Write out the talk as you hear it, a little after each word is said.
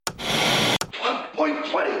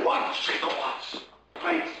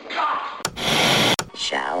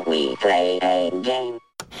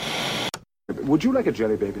Would you like a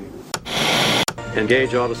jelly baby?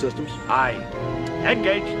 Engage all the systems. Aye.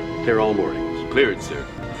 Engaged. Clear all moorings. Cleared, sir.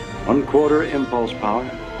 1/4 impulse power.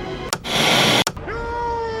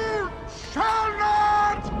 You shall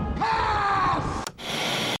not pass!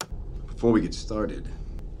 Before we get started,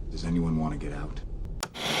 does anyone want to get out?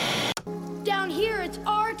 Down here, it's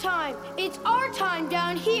our time. It's our time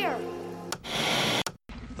down here.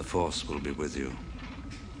 The Force will be with you,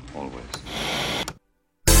 always.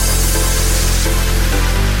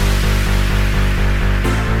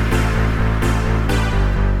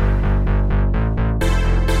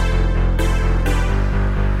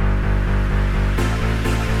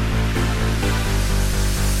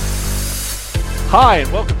 Hi,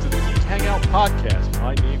 and welcome to the Geek Hangout Podcast.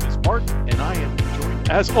 My name is Mark, and I am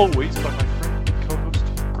joined, as always, by my friend and co-host,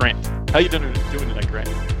 Grant. How you doing tonight, Grant?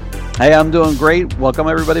 Hey, I'm doing great. Welcome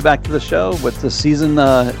everybody back to the show with the season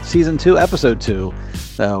 2, episode 2.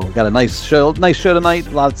 So we got a nice show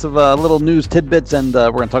tonight. Lots of little news tidbits, and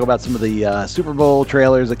we're going to talk about some of the Super Bowl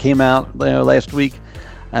trailers that came out last week.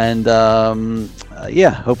 And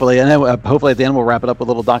hopefully at the end we'll wrap it up with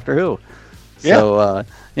a little Doctor Who. Yeah. So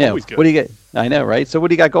what do you get? I know, right? So what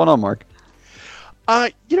do you got going on, Mark?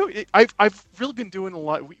 I've really been doing a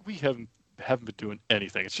lot. We haven't been doing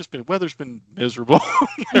anything. It's just weather's been miserable.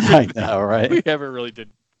 I know, right? We haven't really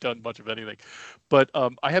done much of anything, but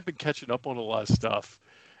I have been catching up on a lot of stuff.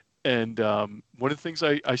 And one of the things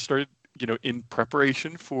I started, in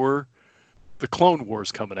preparation for the Clone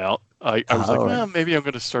Wars coming out, I was like, maybe I'm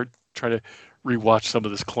going to start trying to rewatch some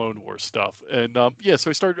of this Clone Wars stuff. And so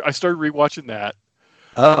I started rewatching that.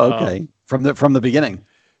 Oh, okay. From the beginning.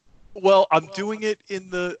 Well, I'm doing it in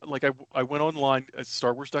the I went online.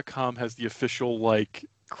 StarWars.com has the official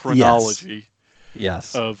chronology.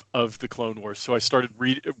 Yes. Of the Clone Wars. So I started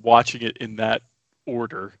watching it in that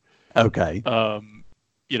order. Okay. And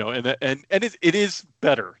it is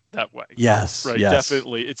better that way. Yes. Right. Yes.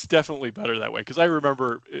 Definitely, it's definitely better that way. Because I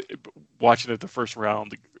remember watching it the first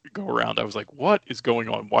round go around. I was like, "What is going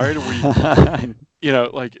on? Why do we?"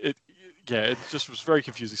 it. Yeah, it just was very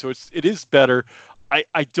confusing. So it is better.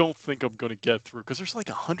 I don't think I'm going to get through because there's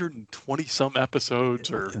 120 some episodes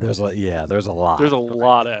there's a lot. There's a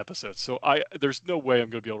lot of episodes. So there's no way I'm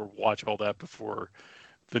going to be able to watch all that before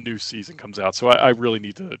the new season comes out. So I really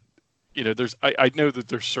need to, I know that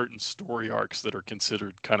there's certain story arcs that are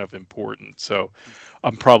considered kind of important. So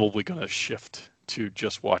I'm probably going to shift to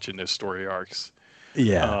just watching those story arcs.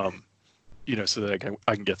 Yeah. So that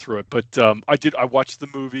I can get through it. But I watched the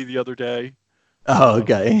movie the other day. Oh,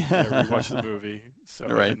 okay. I watched the movie. So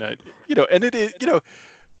right. And and it is,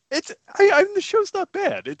 it's the show's not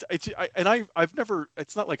bad. I've never.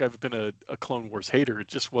 It's not like I've been a Clone Wars hater. It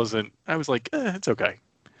just wasn't. I was like, it's okay.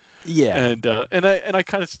 Yeah. And I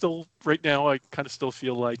kind of still right now. I kind of still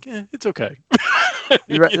feel like it's okay.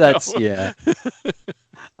 That's yeah.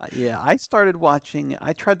 I started watching.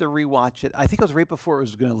 I tried to rewatch it. I think it was right before it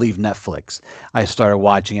was going to leave Netflix. I started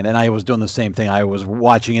watching it, and I was doing the same thing. I was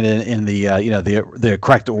watching it in the the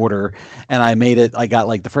correct order, and I made it. I got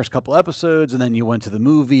the first couple episodes, and then you went to the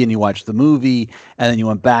movie and you watched the movie, and then you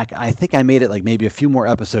went back. I think I made it maybe a few more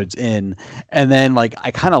episodes in, and then I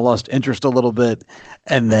kind of lost interest a little bit,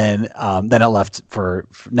 and then I left for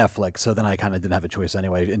Netflix. So then I kind of didn't have a choice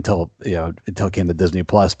anyway until it came to Disney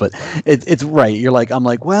Plus. But it's right. I'm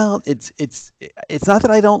like, well, it's not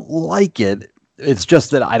that I don't like it. It's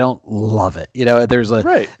just that I don't love it. There's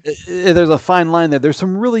a fine line there. There's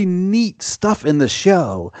some really neat stuff in the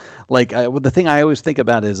show. The thing I always think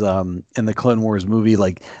about is in the Clone Wars movie,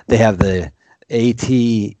 they have the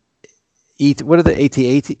what are the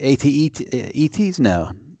ETs?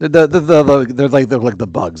 No. They're like the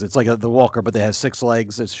bugs. It's like the walker, but they have 6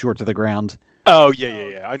 legs. It's short to the ground. Oh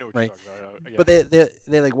yeah. I know what you're talking about. Yeah. But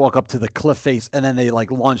they walk up to the cliff face and then they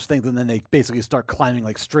launch things and then they basically start climbing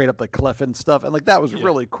straight up the cliff and stuff. And that was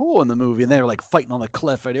really cool in the movie. And they were fighting on the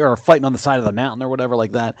cliff or fighting on the side of the mountain or whatever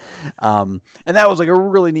like that. And that was a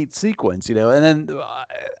really neat sequence, And then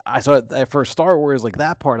I saw it for Star Wars,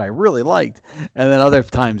 that part I really liked. And then other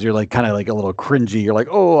times you're kind of a little cringy. You're like,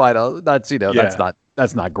 oh, I don't. That's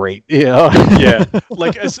that's not great. Yeah.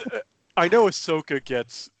 I know Ahsoka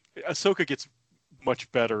gets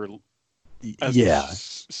much better as the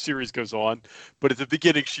series goes on, but at the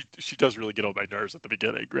beginning she does really get on my nerves at the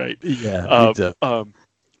beginning, right? Yeah. She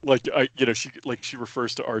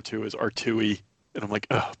refers to R2 as R2-y, and I'm like,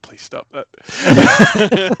 oh, please stop that.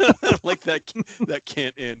 That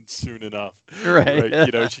can't end soon enough,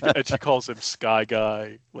 right? She calls him Sky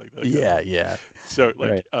Guy, like that. Yeah. So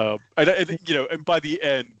and by the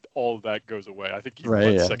end, all of that goes away. I think even Right,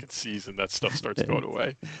 by the yeah. second season, that stuff starts going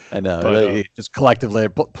away. I know. But, Just collectively,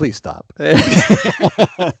 please stop.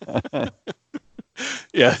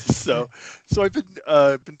 Yeah, so I've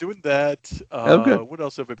been doing that. Good. What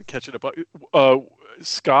else have I been catching up on?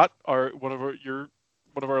 Scott, one of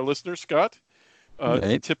our listeners, Scott,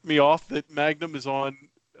 Right. tipped me off that Magnum is on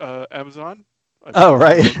Amazon. Oh,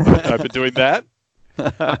 right. I've been doing that,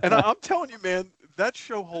 and I'm telling you, man, that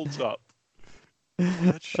show holds up.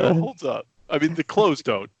 That show holds up. I mean, the clothes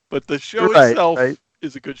don't, but the show itself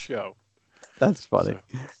is a good show. That's funny.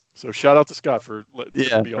 So shout out to Scott for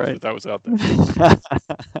letting me off that was out there. So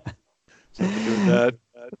I've been doing that.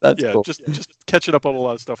 That's cool. just catching up on a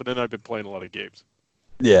lot of stuff, and then I've been playing a lot of games.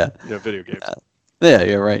 Yeah. Video games. Yeah,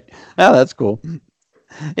 you're right. Oh, that's cool.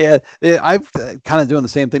 Yeah, I've kind of doing the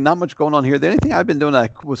same thing. Not much going on here. The only thing I've been doing, I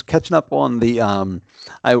was catching up on the.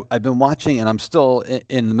 I've been watching, and I'm still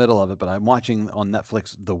in the middle of it, but I'm watching on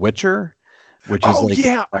Netflix The Witcher, which is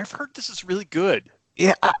yeah, I've heard this is really good.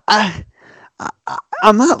 Yeah,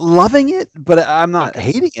 I'm not loving it, but I'm not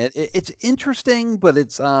hating it. It's interesting, but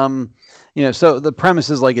it's so the premise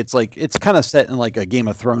is it's kind of set in like a Game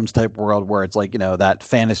of Thrones type world where it's like, that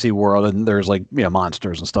fantasy world, and there's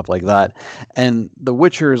monsters and stuff like that. And The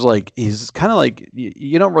Witcher is he's kind of like,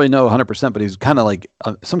 you don't really know 100%, but he's kind of like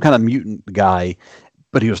some kind of mutant guy,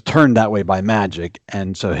 but he was turned that way by magic,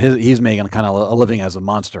 and so he's making kind of a living as a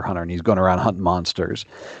monster hunter, and he's going around hunting monsters,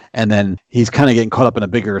 and then he's kind of getting caught up in a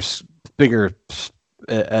bigger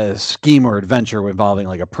scheme or adventure involving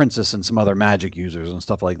like a princess and some other magic users and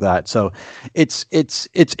stuff like that. So it's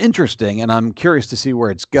interesting, and I'm curious to see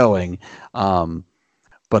where it's going.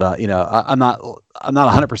 But I'm not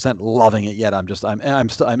 100% loving it yet. I'm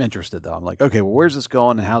interested though. I'm like, okay, well, where's this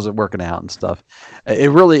going and how's it working out and stuff.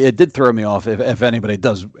 It did throw me off. If anybody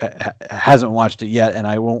hasn't watched it yet, and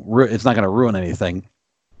I won't, it's not going to ruin anything.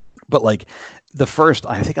 But the first,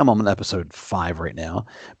 I think I'm on episode 5 right now.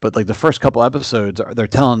 But the first couple episodes, they're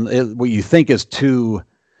telling what you think is two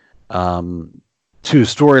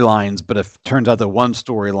storylines, but it turns out that one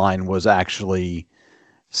storyline was actually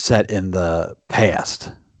set in the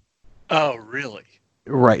past. Oh, really?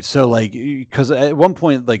 Right. So because at one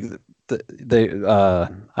point, I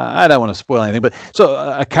don't want to spoil anything, but so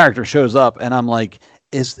a character shows up, and I'm like,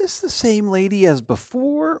 is this the same lady as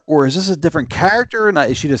before, or is this a different character?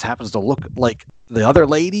 And she just happens to look like the other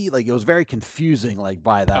lady. It was very confusing,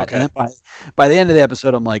 by that. Okay. And then by the end of the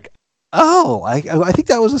episode, I'm like, oh, I think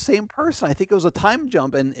that was the same person. I think it was a time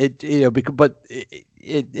jump, and it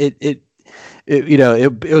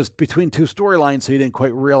was between two storylines, so you didn't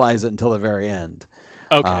quite realize it until the very end.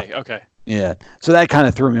 Okay. Yeah, so that kind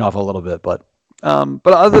of threw me off a little bit, but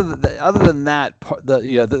other than that,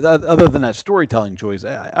 other than that storytelling choice,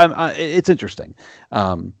 it's interesting.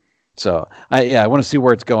 So I want to see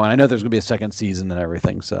where it's going. I know there's going to be a second season and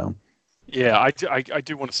everything. So yeah, I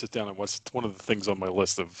do want to sit down and watch. It's one of the things on my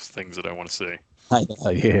list of things that I want to see.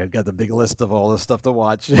 I've got the big list of all this stuff to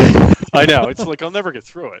watch. I know, it's like I'll never get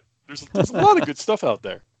through it. There's a lot of good stuff out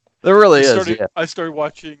there. There really is. I started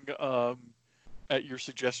watching at your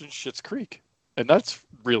suggestion, Schitt's Creek, and that's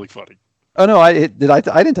really funny. Oh no, I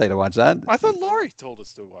didn't tell you to watch that. I thought Laurie told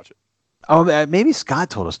us to watch it. Oh, maybe Scott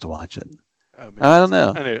told us to watch it. I don't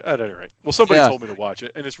know. At any rate, well, somebody told me to watch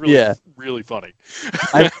it, and it's really, really funny.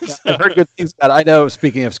 I've heard good things about it. I know.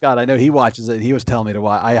 Speaking of Scott, I know he watches it. He was telling me to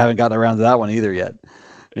watch. I haven't gotten around to that one either yet.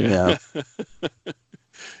 Yeah.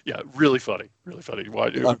 Yeah, really funny. Really funny. Why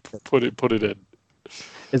put it in?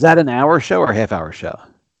 Is that an hour show or a half hour show?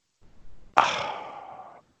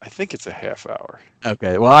 I think it's a half hour.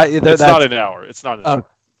 Okay. Well, it's not an hour. It's not an hour.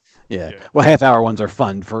 Yeah. Well, half hour ones are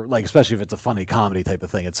fun for especially if it's a funny comedy type of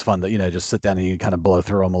thing. It's fun to just sit down and you kind of blow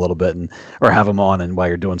through them a little bit or have them on and while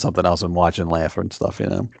you're doing something else and watch and laugh and stuff.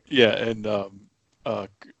 Yeah, and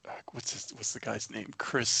what's the guy's name?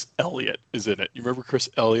 Chris Elliott is in it. You remember Chris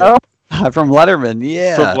Elliott? Oh, from Letterman.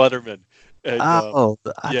 Yeah. From Letterman. And,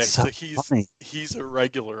 that's so funny. He's a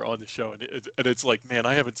regular on the show, and it's like, man,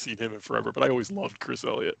 I haven't seen him in forever, but I always loved Chris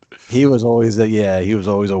Elliott. He was always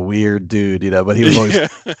a weird dude, but he was always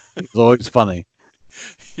he was always funny.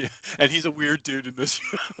 Yeah, and he's a weird dude in this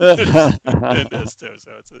show, in this too.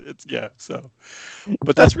 So it's so,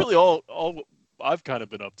 but that's really all I've kind of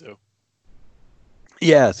been up to.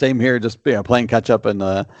 Yeah, same here. Just playing catch up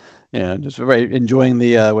and just very enjoying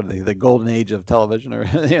the golden age of television, or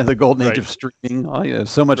the golden age of streaming.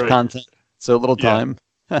 So much content, so little time.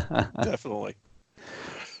 Definitely.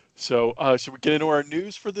 So, should we get into our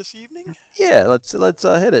news for this evening? Yeah, let's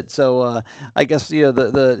hit it. So, I guess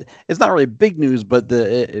the it's not really big news, but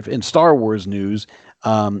in Star Wars news,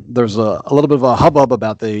 there's a little bit of a hubbub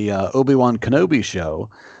about the Obi-Wan Kenobi show.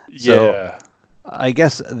 Yeah. I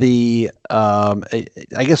guess the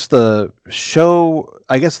show.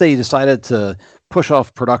 I guess they decided to push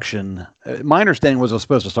off production. My understanding was it was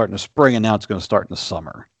supposed to start in the spring, and now it's going to start in the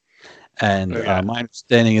summer. And my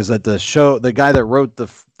understanding is that the guy that wrote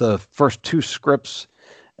the first two scripts,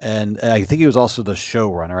 and I think he was also the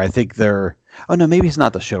showrunner. I think oh no, maybe he's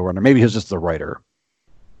not the showrunner. Maybe he's just the writer.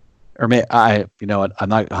 Or you know what? I'm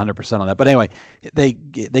not 100% on that. But anyway, they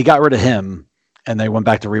got rid of him, and they went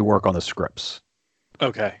back to rework on the scripts.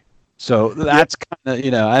 Okay. So that's kind of,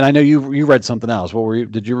 and I know you read something else.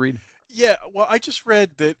 Did you read? Yeah, well, I just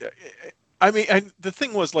read that. I mean, and the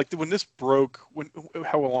thing was, like, when this broke,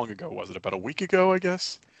 how long ago was it? About a week ago, I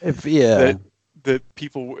guess. That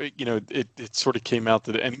people, it sort of came out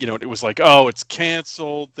that, and it was like, oh, it's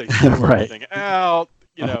canceled. They threw right. everything out.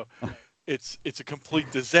 It's a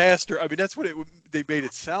complete disaster. I mean, that's what they made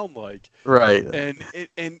it sound like. Right.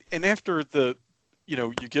 And after the,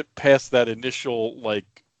 you get past that initial,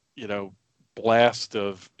 like, blast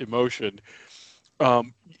of emotion,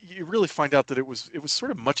 you really find out that it was sort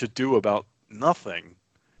of much ado about nothing.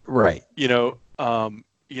 Right.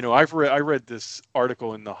 I read this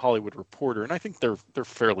article in the Hollywood Reporter, and I think they're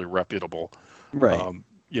fairly reputable. Right.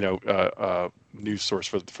 News source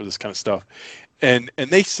for this kind of stuff, and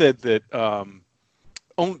they said that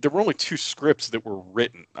there were only two scripts that were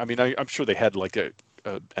written. I mean, I'm sure they had like an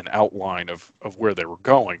outline of where they were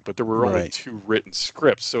going, but there were only two written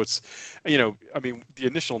scripts. So it's, I mean, the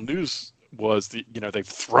initial news was they've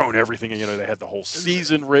thrown everything. They had the whole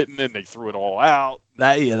season written and they threw it all out.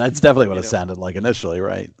 That's definitely what it sounded like initially,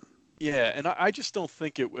 right? Yeah, and I just don't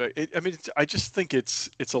think I just think it's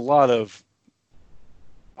a lot of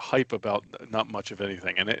hype about not much of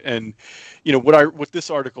anything. And what this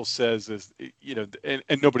article says is,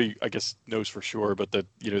 and nobody, I guess, knows for sure, but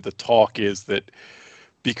the talk is that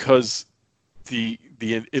because the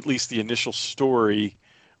at least the initial story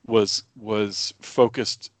was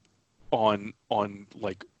focused on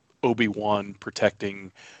like Obi-Wan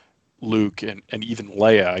protecting Luke and even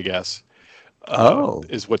Leia, I guess.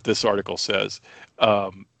 Is what this article says.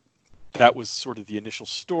 That was sort of the initial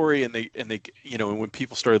story, and they and when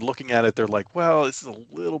people started looking at it, they're like, well, this is a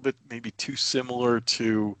little bit maybe too similar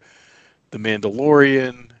to The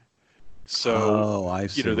Mandalorian. So I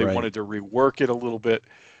see, they wanted to rework it a little bit.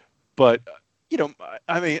 But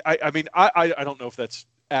I don't know if that's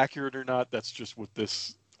accurate or not. That's just what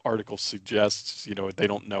this article suggests. They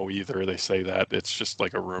don't know either. They say that it's just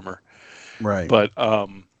like a rumor. Right. But I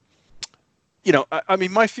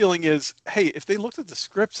mean, my feeling is, hey, if they looked at the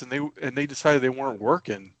scripts and they decided they weren't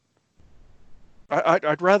working,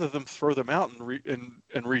 I'd rather them throw them out and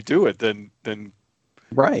redo it than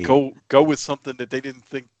go with something that they didn't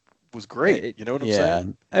think was great. You know what I'm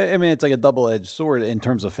saying? I mean, it's like a double-edged sword in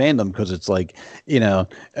terms of fandom, because it's like,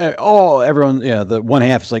 everyone, the one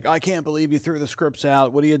half is like, I can't believe you threw the scripts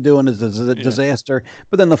out. What are you doing? This is a disaster.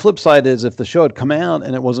 But then the flip side is, if the show had come out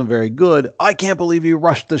and it wasn't very good, I can't believe you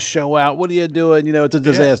rushed the show out. What are you doing? It's a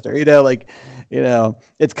disaster.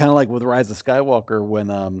 It's kind of like with Rise of Skywalker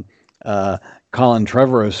when Colin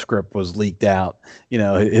Trevorrow's script was leaked out,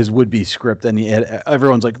 his would-be script, and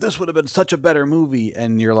everyone's like, this would have been such a better movie,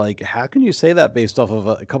 and you're like, how can you say that based off of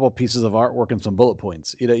a couple of pieces of artwork and some bullet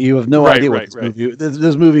points? You have no idea what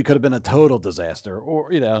this movie could have been a total disaster, or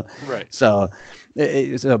Right. So,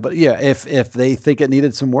 but yeah, if they think it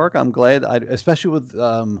needed some work, I'm glad. Especially with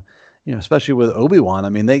Obi-Wan. I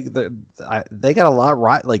mean, they got a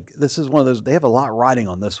lot like, this is one of those, they have a lot riding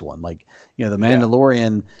on this one. Like, the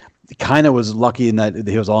Mandalorian kind of was lucky in that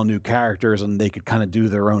he was all new characters and they could kind of do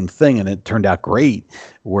their own thing, and it turned out great.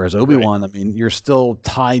 Whereas Obi-Wan, I mean, you're still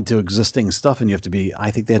tied to existing stuff, and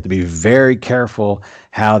I think they have to be very careful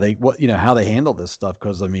how they handle this stuff.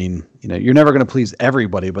 Cause I mean, you're never going to please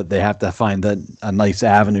everybody, but they have to find a nice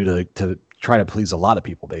avenue to try to please a lot of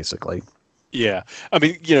people, basically. Yeah. I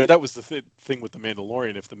mean, that was the thing with The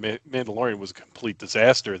Mandalorian. If The Mandalorian was a complete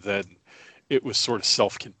disaster, then it was sort of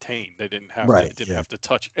self-contained. They didn't have have to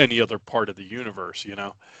touch any other part of the universe,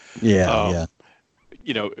 Yeah.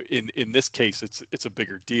 In this case, it's a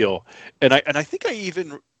bigger deal. And I think I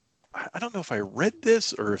don't know if I read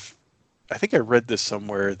this, or I think I read this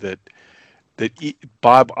somewhere that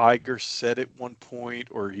Bob Iger said at one point,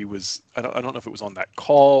 or he was, I don't know if it was on that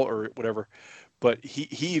call or whatever, but he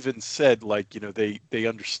even said, like, they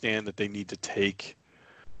understand that they need to take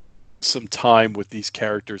some time with these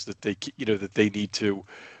characters, that they need to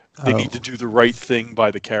do the right thing by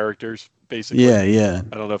the characters, basically. Yeah.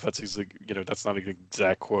 I don't know if that's that's not an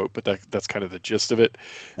exact quote, but that's kind of the gist of it.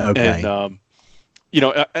 Okay. And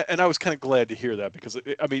and I was kind of glad to hear that, because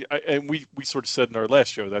I mean, and we sort of said in our last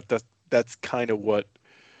show that's kind of what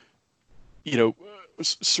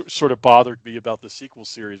sort of bothered me about the sequel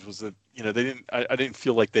series was that they didn't. I didn't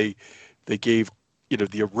feel like they gave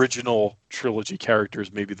the original trilogy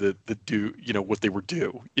characters maybe the due what they were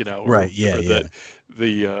due. Right. Yeah.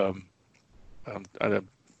 Yeah. I'm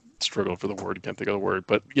struggling for the word. Can't think of the word.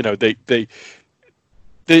 But they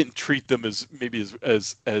didn't treat them as maybe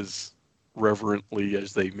as reverently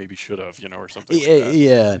as they maybe should have, or something like that.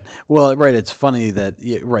 Yeah. Well, right. It's funny that,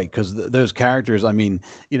 right, because those characters, I mean,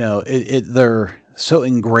 they're so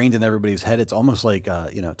ingrained in everybody's head. It's almost like,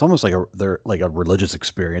 it's almost like they're like a religious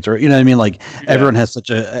experience, or what I mean? Like everyone has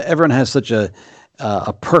such a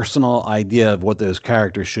personal idea of what those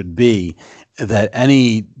characters should be, that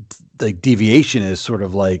any like deviation is sort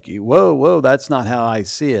of like, whoa, that's not how I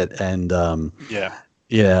see it. And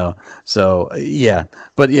so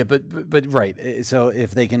but right. So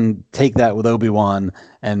if they can take that with Obi-Wan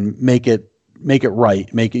and make it right,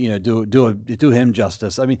 do him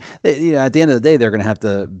justice. I mean, at the end of the day, they're going to have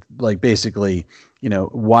to like basically,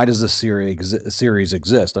 why does this series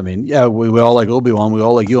exist? I mean, we all like Obi-Wan, we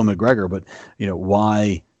all like Ewan McGregor, but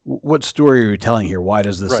why? What story are you telling here? Why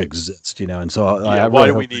does this exist? And so why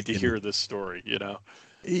do we need to hear this story?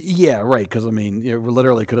 Yeah, right. Because I mean, it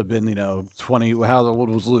literally could have been 20. How old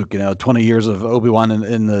was Luke? 20 years of Obi-Wan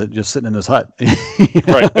in the just sitting in his hut.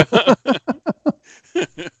 Right.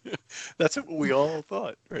 That's what we all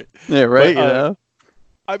thought, right? Yeah, right. But,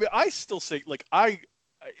 I mean, I still say I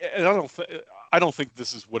don't think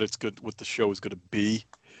this is what the show is going to be,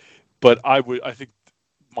 but I think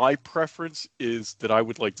my preference is that I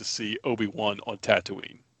would like to see Obi-Wan on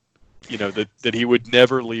Tatooine. That he would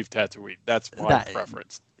never leave Tatooine. That's my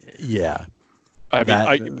preference. Yeah. I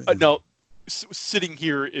mean, now sitting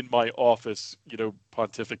here in my office,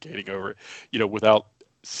 pontificating over it, without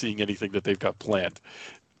seeing anything that they've got planned,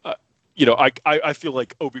 I feel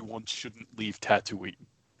like Obi-Wan shouldn't leave Tatooine.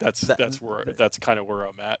 That's kind of where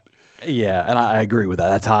I'm at. Yeah, and I agree with that.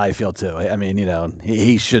 That's how I feel too. I mean,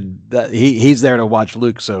 he should. He's there to watch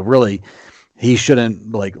Luke, so really, he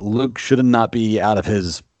shouldn't Luke should not be out of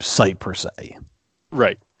his sight per se.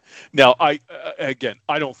 Right. Now, I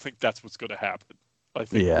don't think that's what's going to happen. I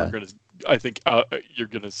think you're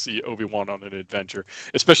going to see Obi-Wan on an adventure,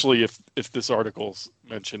 especially if this article's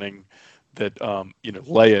mentioning that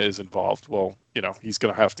Leia is involved. Well, he's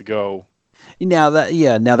going to have to go. Now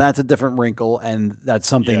that's a different wrinkle, and that's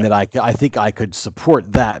something that I think I could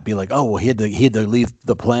support. That be like, oh well, he had to leave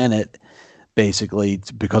the planet basically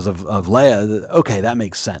because of Leia. Okay, that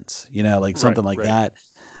makes sense. Something like that.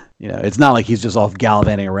 It's not like he's just off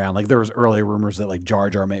gallivanting around. Like there was early rumors that like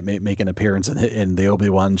Jar Jar may make an appearance in the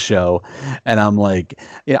Obi-Wan show, and I'm like,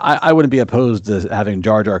 I wouldn't be opposed to having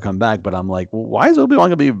Jar Jar come back, but I'm like, well, why is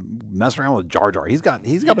Obi-Wan gonna be messing around with Jar Jar? He's got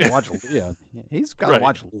to watch. He's got to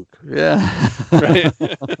watch Luke. Yeah, right.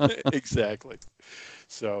 Exactly.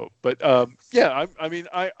 So, but I mean,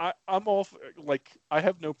 I'm all I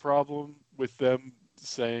have no problem with them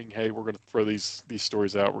saying, hey, we're going to throw these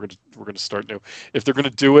stories out. We're going to start new. If they're going to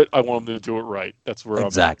do it, I want them to do it right. That's where I'm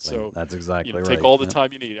at. So that's exactly right. Take all the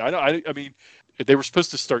time you need. I mean, they were supposed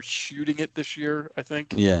to start shooting it this year, I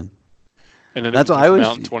think. Yeah. And then that's what I was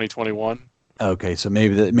out in 2021. Okay, so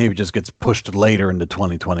maybe it just gets pushed later into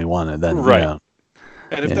 2021, and then right.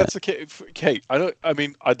 And if that's the case, Kate,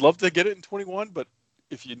 I'd love to get it in 21, but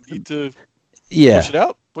if you need to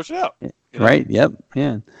push it out. Right. Yep.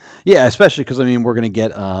 Yeah. Yeah. Especially because we're going to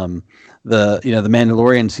get the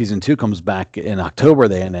Mandalorian season 2 comes back in October.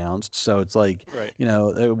 They announced, so it's like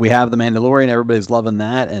we have the Mandalorian. Everybody's loving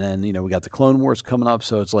that, and then we got the Clone Wars coming up.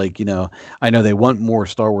 So it's like I know they want more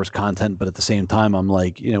Star Wars content, but at the same time, I'm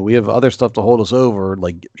like we have other stuff to hold us over.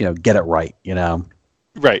 Like get it right.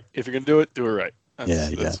 Right. If you're gonna do it right.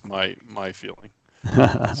 That's my feeling.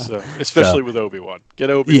 So especially with Obi-Wan, get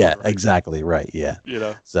Obi-Wan. Yeah. Right. Exactly. Right. Yeah.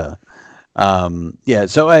 So. So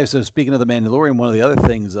speaking of the Mandalorian, one of the other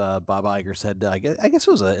things Bob Iger said, I guess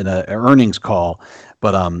it was in an earnings call,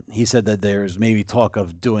 but he said that there's maybe talk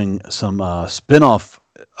of doing some spin-off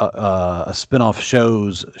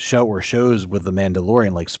shows with the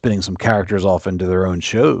Mandalorian, like spinning some characters off into their own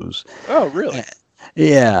shows. Oh, really?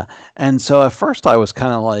 Yeah. And so at first I was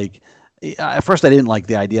kind of like, I didn't like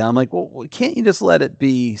the idea. I'm like, well, can't you just let it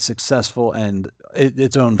be successful and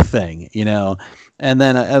its own thing, And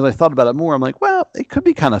then as I thought about it more, I'm like, well, it could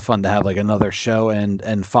be kind of fun to have like another show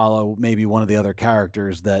and follow maybe one of the other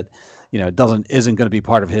characters that, isn't going to be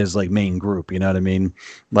part of his like main group. You know what I mean?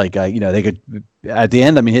 Like, they could at the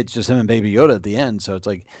end. It's just him and Baby Yoda at the end. So it's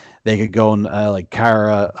like they could go and like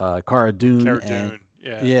Cara Dune.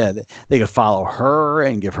 Yeah. Yeah, they could follow her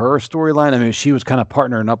and give her a storyline. I mean, she was kind of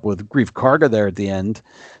partnering up with Grief Karga there at the end,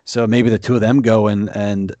 so maybe the two of them go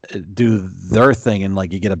and do their thing, and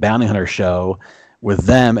like you get a bounty hunter show with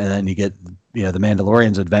them, and then you get the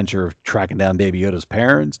Mandalorian's adventure of tracking down Baby Yoda's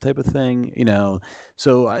parents type of thing.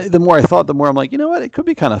 So the more I thought, the more I'm like, you know what, it could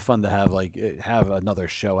be kind of fun to have another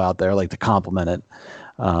show out there like to complement it.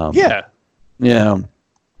 Yeah.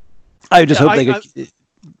 I just hope they could.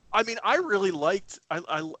 I mean, I really liked.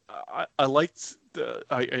 I liked the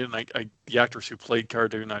actress who played Cara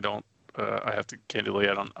Dune. I have to candidly.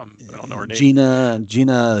 I don't know her name. Gina.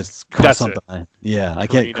 That's something. it. Yeah, I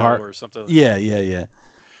can't. Or something. Yeah.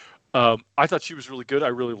 I thought she was really good. I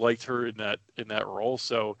really liked her in that role.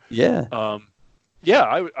 So yeah. I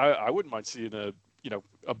wouldn't mind seeing a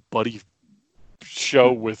buddy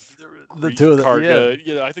show with the two of them. Karga.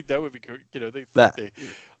 Yeah, I think that would be good. I think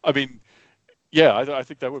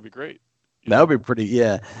that would be great. That would be pretty,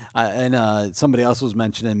 yeah. And somebody else was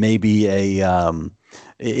mentioning maybe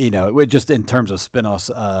just in terms of spin-offs,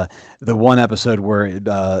 the one episode where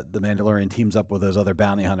the Mandalorian teams up with those other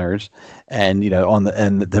bounty hunters, and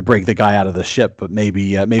and to break the guy out of the ship, but maybe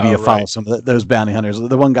you follow some of those bounty hunters.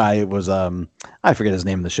 The one guy was I forget his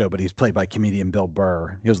name in the show, but he's played by comedian Bill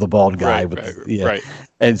Burr. He was the bald guy, right.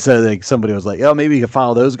 And so somebody was like, oh, maybe you could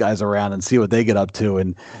follow those guys around and see what they get up to,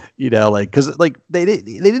 and because they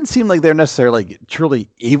didn't seem like they're necessarily like truly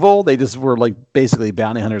evil. They just were like basically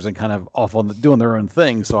bounty hunters and kind of off on doing their own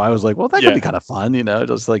thing. So I was like, well, that could be kind of fun,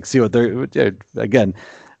 just like see what they're again, a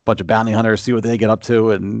bunch of bounty hunters, see what they get up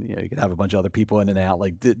to, and you could have a bunch of other people in and out,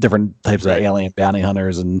 like different types of alien bounty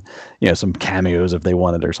hunters, and some cameos if they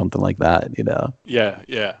wanted or something like that. Yeah.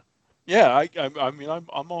 I mean, I'm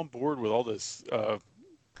on board with all this.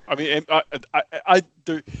 I mean,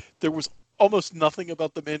 there was almost nothing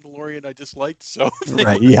about the Mandalorian I disliked. So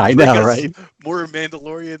right, yeah, I know, right? More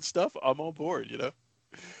Mandalorian stuff, I'm on board.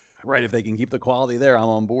 Right, if they can keep the quality there, I'm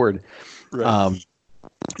on board. Right.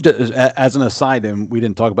 As an aside, and we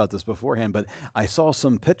didn't talk about this beforehand, but I saw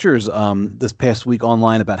some pictures this past week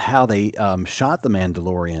online about how they shot the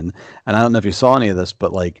Mandalorian, and I don't know if you saw any of this,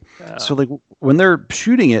 but so when they're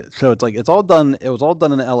shooting it, so it's like it was all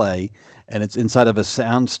done in LA, and it's inside of a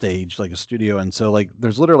sound stage, like a studio, and so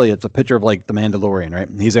there's literally, it's a picture of the Mandalorian, right?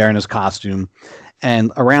 He's there in his costume,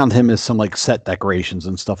 and around him is some set decorations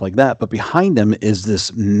and stuff like that, but behind him is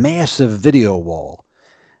this massive video wall.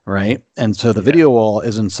 Right. And so the video wall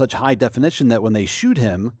is in such high definition that when they shoot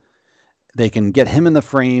him, they can get him in the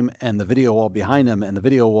frame and the video wall behind him. And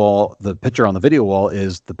the picture on the video wall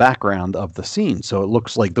is the background of the scene. So it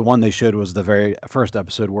looks like the one they showed was the very first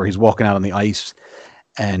episode where he's walking out on the ice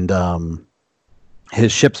and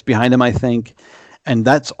his ship's behind him, I think. And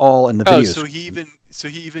that's all in the video. So he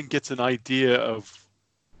even gets an idea of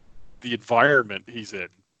the environment he's in.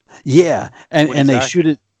 Yeah. And they shoot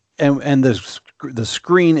it. And the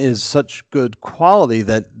screen is such good quality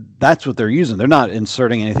that's what they're using. They're not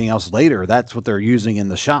inserting anything else later. That's what they're using in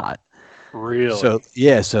the shot. Really? So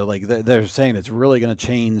yeah. So they're saying it's really going to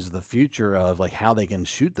change the future of how they can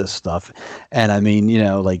shoot this stuff. And I mean,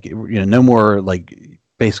 no more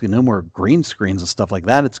basically no more green screens and stuff like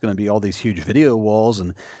that. It's going to be all these huge video walls.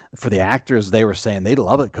 And for the actors, they were saying they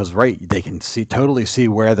love it because they can totally see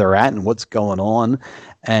where they're at and what's going on.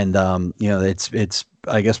 And it's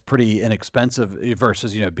I guess pretty inexpensive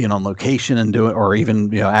versus being on location and doing, or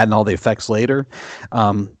even adding all the effects later.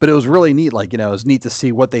 But it was really neat. It was neat to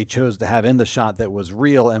see what they chose to have in the shot that was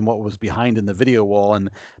real and what was behind in the video wall, and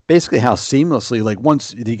basically how seamlessly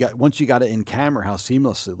once you got it in camera, how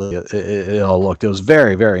seamlessly it all looked. It was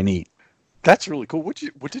very, very neat. That's really cool.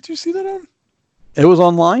 What did you see that on? It was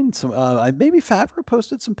online. Some maybe Favreau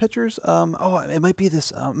posted some pictures. It might be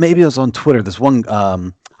this. Maybe it was on Twitter. This one.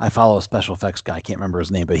 I follow a special effects guy. I can't remember his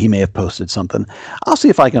name, but he may have posted something. I'll see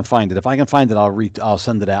if I can find it. If I can find it, I'll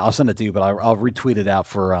send it out. I'll send it to you, but I'll retweet it out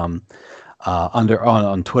for on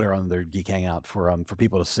Twitter under Geek Hangout for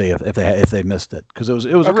people to see if they missed it, because it was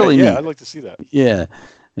okay, really neat. I'd like to see that. Yeah.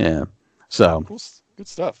 So cool, good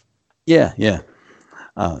stuff. Yeah.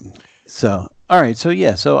 So all right.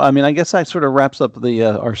 So I mean, I guess that sort of wraps up the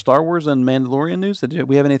our Star Wars and Mandalorian news. Did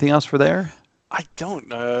we have anything else for there? I don't.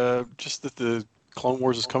 Just that the Clone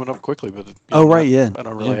Wars is coming up quickly, but I don't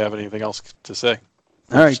really have anything else to say.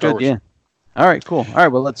 All right, good. Yeah. All right, cool. All right,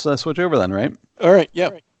 well, let's switch over then, right? All right, yeah.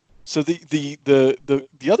 So the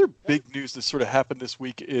other big news that sort of happened this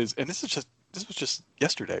week is, and this was just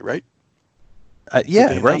yesterday, right?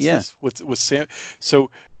 Yeah, right. Yeah. With Sam.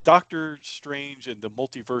 So Doctor Strange and the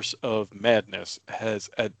Multiverse of Madness has,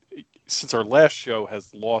 since our last show,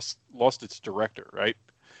 has lost its director, right?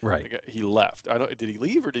 Right. He left. Did he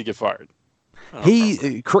leave or did he get fired?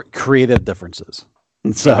 Creative differences.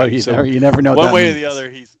 So you never know. One way or the other,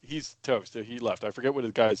 he's toast. He left. I forget what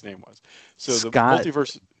the guy's name was. So Scott, the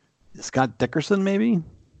multiverse. Scott Dickerson, maybe.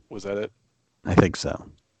 Was that it? I think so.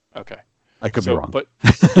 Okay. I could be wrong. But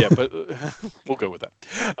we'll go with that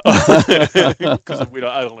because I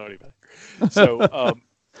don't know any better. So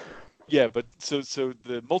so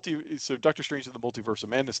Doctor Strange and the Multiverse of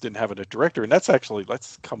Madness didn't have a director, and that's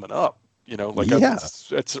coming up.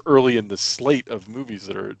 It's early in the slate of movies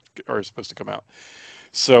that are supposed to come out.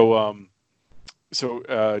 So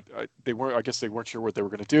they weren't sure what they were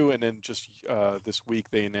going to do, and then just this week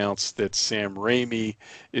they announced that Sam Raimi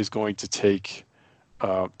is going to take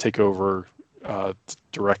over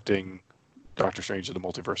directing Doctor Strange and the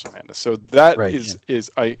Multiverse of Madness. So that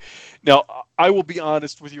I will be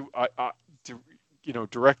honest with you.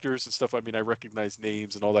 Directors and stuff. I mean, I recognize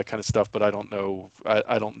names and all that kind of stuff, but I don't know.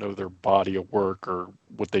 I don't know their body of work or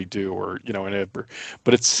what they do, or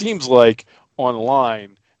but it seems like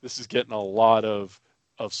online this is getting a lot of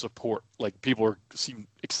support. Like people seem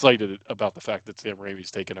excited about the fact that Sam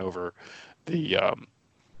Raimi's taken over the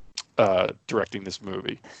directing this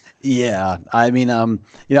movie. Yeah, I mean, I'm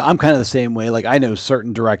kind of the same way. Like I know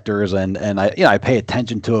certain directors, and I pay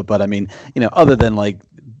attention to it, but I mean, other than like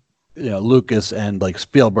Lucas and like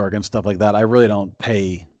Spielberg and stuff like that, I really don't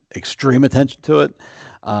pay extreme attention to it.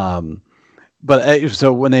 But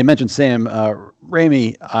so when they mentioned Sam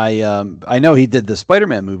Raimi, I know he did the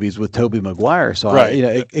Spider-Man movies with Tobey Maguire. So right.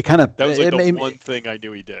 It kind of that was like the one thing I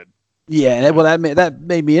knew he did. Yeah, and that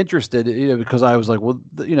made me interested, because I was like, well,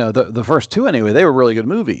 the first two anyway, they were really good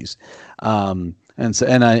movies. I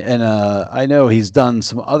know he's done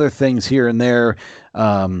some other things here and there.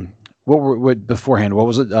 What beforehand? What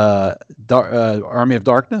was it? Army of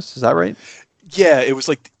Darkness? Is that right? Yeah, it was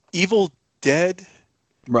like Evil Dead.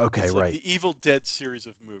 Okay, it's like right. The Evil Dead series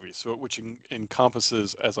of movies, so which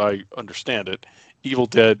encompasses, as I understand it, Evil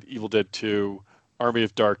Dead, Evil Dead 2, Army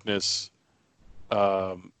of Darkness,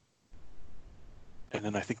 and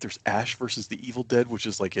then I think there's Ash versus the Evil Dead, which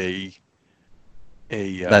is like that's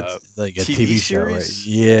like a TV show, series. Right?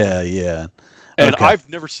 Yeah, yeah. And okay. I've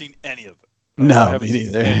never seen any of it. No, me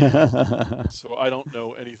neither. So I don't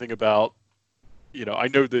know anything about. I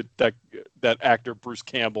know that actor Bruce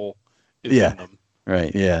Campbell is in them.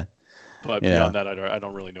 Right. Yeah. But beyond that, I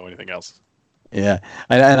don't really know anything else. Yeah,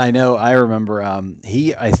 and I remember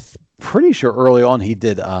pretty sure early on he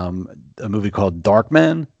did a movie called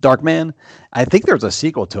Darkman. I think there's a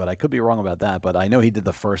sequel to it. I could be wrong about that, but I know he did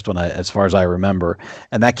the first one as far as I remember,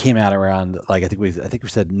 and that came out around like I think we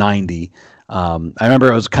said 90. I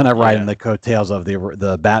remember it was kind of riding the coattails of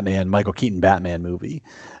the Batman, Michael Keaton Batman movie,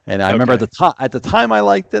 and I remember at the time I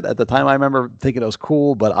liked it. At the time I remember thinking it was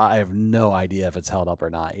cool, but I have no idea if it's held up or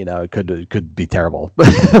not. It could be terrible, but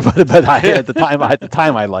at the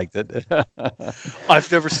time I liked it.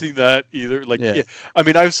 I've never seen that either. I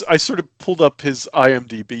mean, I sort of pulled up his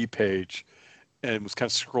IMDb page and was kind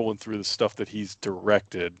of scrolling through the stuff that he's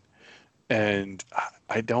directed, and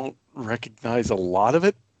I don't recognize a lot of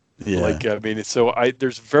it. Yeah.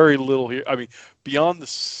 There's very little here. I mean, beyond the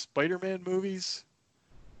Spider-Man movies,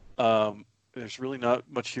 there's really not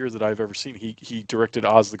much here that I've ever seen. He directed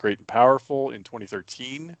Oz the Great and Powerful in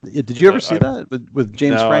 2013. Yeah, did you ever see that with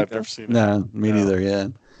James Franco? No, I've never seen it. No, me neither. Yeah.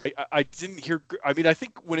 I didn't hear. I mean, I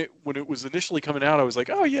think when it was initially coming out, I was like,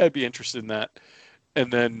 oh yeah, I'd be interested in that.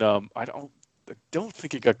 And then I don't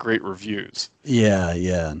think it got great reviews. Yeah.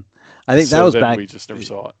 I think that was back. We just never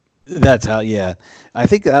saw it. That's how. Yeah, I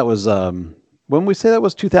think that was when we say that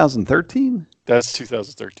was 2013. That's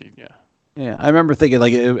 2013. Yeah. Yeah, I remember thinking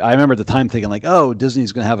I remember at the time thinking like, oh,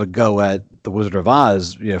 Disney's going to have a go at the Wizard of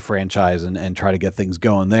Oz, franchise and try to get things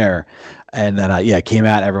going there. And then it came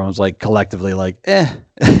out. Everyone's like collectively like,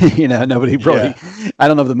 nobody really. Yeah. I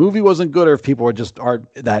don't know if the movie wasn't good or if people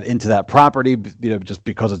aren't that into that property, just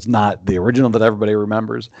because it's not the original that everybody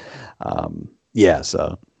remembers.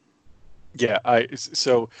 So. Yeah, I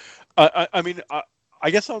mean, I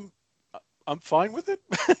guess I'm fine with it.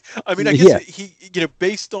 I mean, I guess he,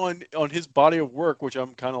 based on his body of work, which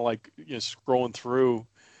I'm kind of like, scrolling through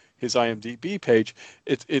his IMDb page,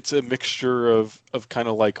 it's a mixture of kind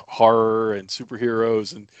of like horror and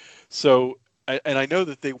superheroes, and so, and I know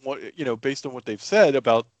that they want, based on what they've said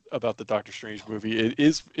about the Doctor Strange movie, it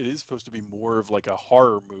is supposed to be more of like a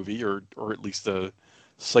horror movie, or at least a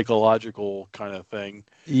psychological kind of thing.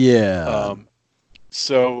 Yeah.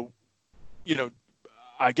 So,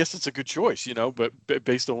 I guess it's a good choice, but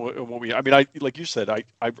based on what we, I mean, I, like you said, I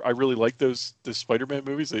really like the Spider-Man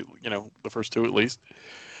movies, the first two at least.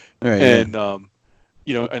 Right, and,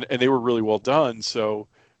 and they were really well done. So,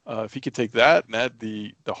 if he could take that and add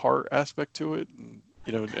the horror aspect to it,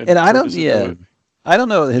 And I don't, I don't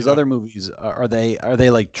know his other movies. Are they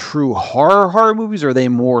like true horror movies, or are they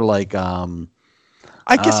more like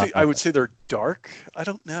I guess I would say they're dark. I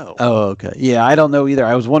don't know. Oh, okay. Yeah, I don't know either.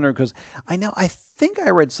 I was wondering because I think I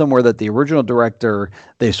read somewhere that the original director,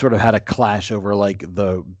 they sort of had a clash over like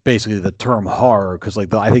basically the term horror, because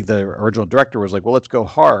like I think the original director was like, well, let's go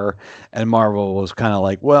horror, and Marvel was kind of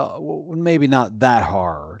like, well, maybe not that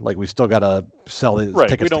horror. Like we still got to sell the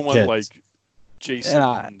tickets. We don't to want kids. like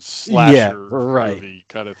Jason slasher movie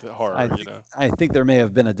kind of horror. I think there may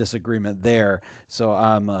have been a disagreement there. So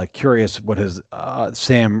I'm curious what his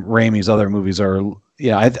Sam Raimi's other movies are.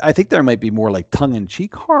 Yeah, I think there might be more like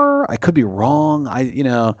tongue-in-cheek horror. I could be wrong.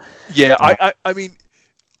 Yeah, I mean,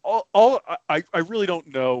 I really don't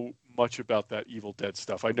know much about that Evil Dead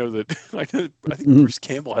stuff. I know that I think Bruce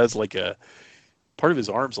Campbell has like a part of his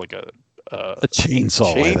arm's like a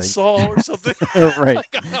chainsaw or something. Right.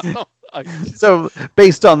 So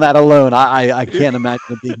based on that alone, I can't imagine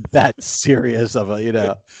it being that serious of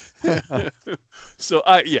a. So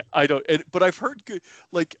I don't. But I've heard good.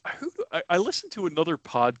 Like I listened to another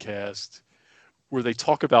podcast where they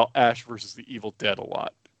talk about Ash versus the Evil Dead a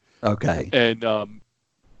lot. Okay. And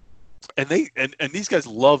they and these guys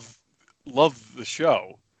love the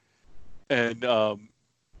show, and and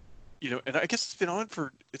I guess it's been on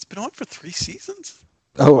for 3 seasons.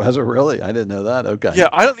 Oh, has it really? I didn't know that. Okay. Yeah,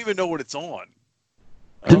 I don't even know what it's on.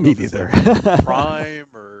 Me neither. Like Prime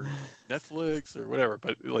or Netflix or whatever,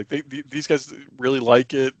 but like these guys really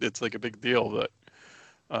like it. It's like a big deal, but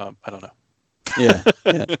I don't know. Yeah.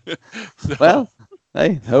 So, well,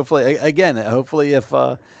 hey, hopefully if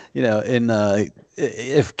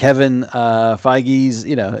if Kevin Feige's,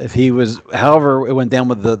 if he was, however it went down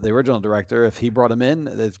with the original director, if he brought him in,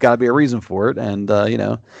 there's got to be a reason for it, and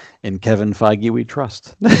in Kevin Feige we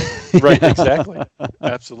trust. Right, exactly,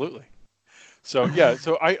 absolutely. So yeah,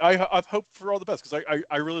 so I've hoped for all the best, because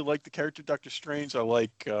I really like the character Doctor Strange. I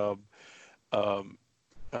like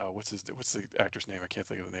what's the actor's name? I can't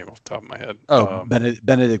think of the name off the top of my head. Oh,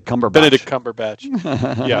 Benedict Cumberbatch. Benedict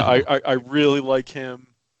Cumberbatch. Yeah, I really like him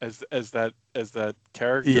as that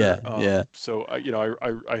character. Yeah. So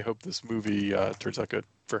I hope this movie turns out good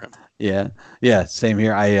for him. Yeah. Same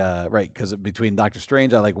here. Right, because between Doctor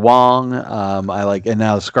Strange, I like Wong. And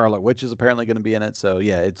now Scarlet Witch is apparently going to be in it. So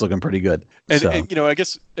yeah, it's looking pretty good. And I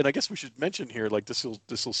guess we should mention here, like this will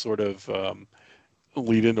sort of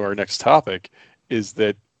lead into our next topic, is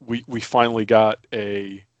that we finally got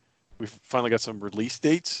some release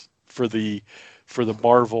dates for the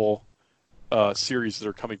Marvel series that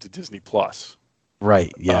are coming to Disney Plus.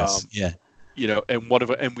 Right. Yes. Yeah.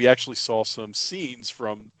 And we actually saw some scenes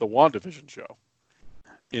from the WandaVision show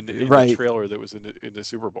in the trailer that was in the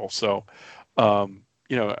Super Bowl. So, So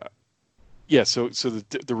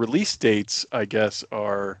the release dates, I guess,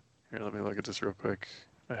 are here. Let me look at this real quick.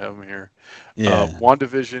 I have them here. Yeah.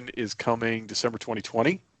 WandaVision is coming December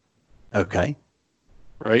 2020. Okay.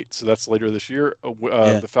 Right. So that's later this year.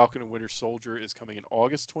 The Falcon and Winter Soldier is coming in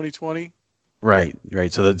August 2020. Right.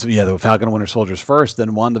 So the Falcon and Winter Soldier's first,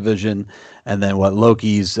 then WandaVision, and then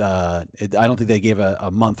Loki's. I don't think they gave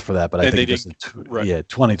a month for that, but I think it's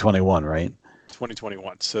 2021, right?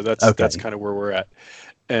 2021. So that's kind of where we're at,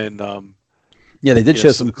 and they did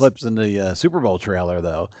show some clips in the Super Bowl trailer,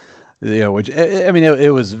 though. Which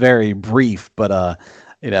it was very brief, but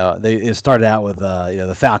it started out with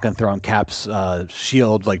the Falcon throwing Cap's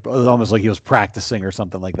shield, like almost like he was practicing or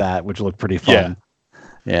something like that, which looked pretty fun.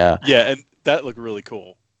 Yeah, and that looked really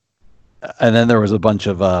cool. And then there was a bunch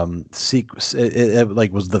of sequence.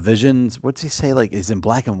 It was the Visions. What's he say? Like he's in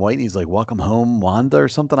black and white. And he's like, "Welcome home, Wanda," or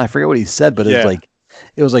something. I forget what he said, but it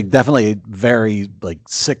was definitely very like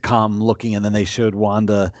sitcom looking. And then they showed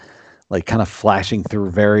Wanda like kind of flashing through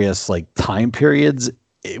various like time periods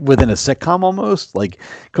within a sitcom almost,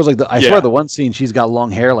 because I swear the one scene she's got long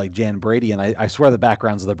hair like Jan Brady, and I swear the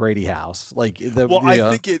background's of the Brady house. I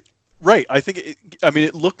think it. Right. I think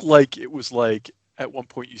it looked like it was like at one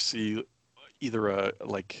point you see either a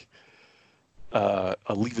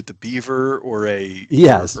Leave It to Beaver or a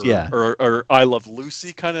or I Love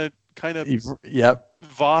Lucy kind of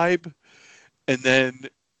vibe, and then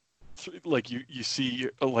like you see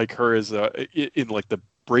like her as in like the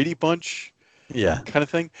Brady Bunch kind of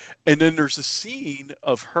thing, and then there's a scene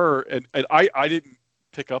of her and I didn't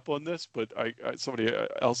pick up on this, but somebody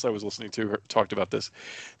else I was listening to talked about this.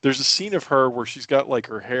 There's a scene of her where she's got like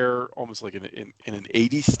her hair almost like in an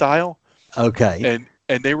 80s style. Okay.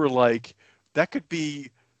 And they were like, that could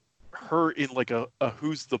be her in like a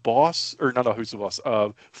Who's the Boss, or not a Who's the Boss,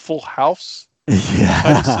 Full House kind of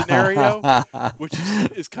Yeah. scenario, which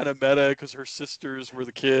is kind of meta because her sisters were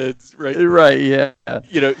the kids, right? Right. Yeah.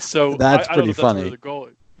 So That's I don't pretty know if that's where funny. they're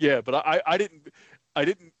going. Yeah, but I didn't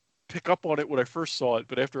pick up on it when I first saw it,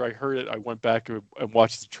 but after I heard it, I went back and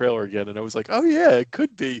watched the trailer again, and I was like, oh yeah, it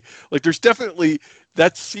could be. Like, there's definitely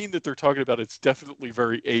that scene that they're talking about. It's definitely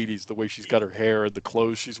very 80s, the way she's got her hair and the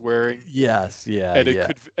clothes she's wearing. Yes. Yeah. And it yeah.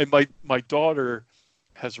 could. And my daughter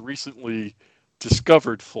has recently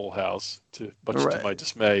discovered Full House, much to Right. my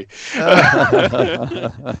dismay.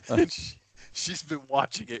 And she's been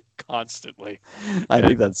watching it constantly. I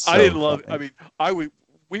think that's. I so didn't love it. funny. I mean,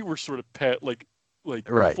 we were sort of pet like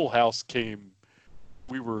Right. Full House came.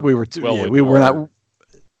 We were Yeah, in we were our- not.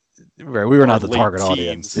 Right. We were our not the late target teens.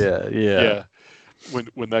 audience. Yeah. Yeah. yeah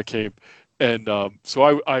when that came, and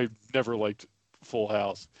so I never liked Full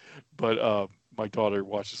House, but my daughter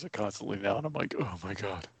watches it constantly now, and I'm like, oh my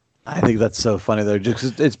god. I think that's so funny though. Just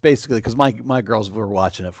 'cause it's basically because my girls were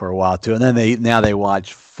watching it for a while too, and then they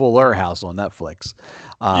watch Fuller House on Netflix.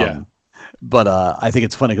 Yeah. But I think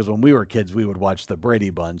it's funny because when we were kids, we would watch the Brady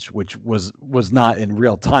Bunch, which was not in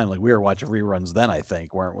real time. Like we were watching reruns then, I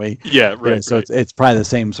think, weren't we? Yeah, right. So right. it's probably the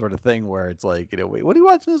same sort of thing where it's like, wait, what are you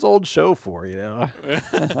watching this old show for?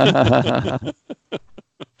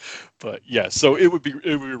 But yeah, so it would be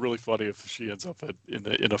really funny if she ends up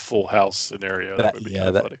in a Full House scenario. That would be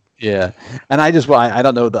kind of funny. Yeah, and I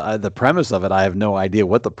don't know the premise of it. I have no idea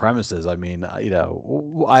what the premise is. I mean, I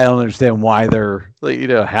don't understand why they're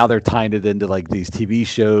how they're tying it into like these TV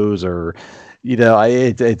shows or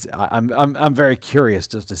I'm very curious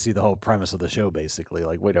just to see the whole premise of the show. Basically,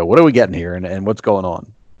 like, wait, what are we getting here and what's going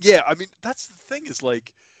on? Yeah, I mean that's the thing is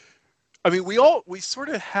like, I mean we sort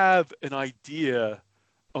of have an idea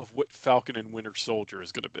of what Falcon and Winter Soldier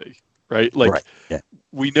is going to be, right? Like, right. Yeah.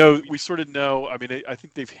 we sort of know. I mean, I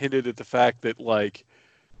think they've hinted at the fact that like,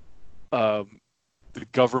 the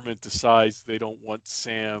government decides they don't want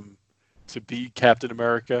Sam to be Captain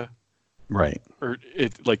America, Right. or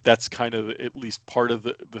that's kind of at least part of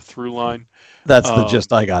the through line. That's the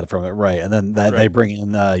gist I got from it, right? And then they Right. bring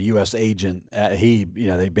in a U.S. agent.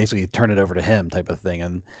 They basically turn it over to him, type of thing,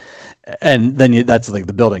 and then that's like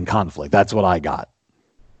the building conflict. That's what I got.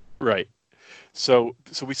 Right. So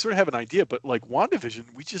we sort of have an idea, but like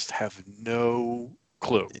WandaVision, we just have no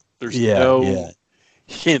clue. There's no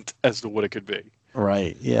hint as to what it could be.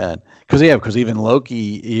 Right. Yeah. Because even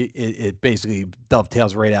Loki, it basically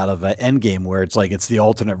dovetails right out of Endgame, where it's like it's the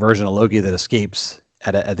alternate version of Loki that escapes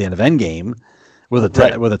at the end of Endgame with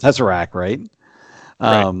a with a Tesseract, right?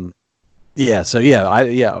 Right. Yeah. So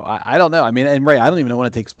I don't know. I mean, and I don't even know when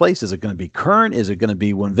it takes place. Is it going to be current? Is it going to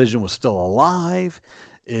be when Vision was still alive?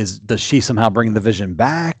 Does she somehow bring the Vision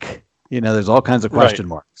back? There's all kinds of question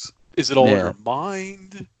marks. Is it all in her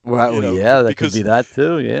mind? Well, that could be that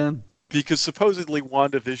too. Yeah. Because supposedly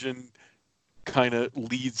WandaVision kind of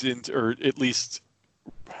leads into, or at least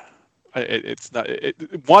it's not.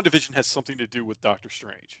 WandaVision has something to do with Doctor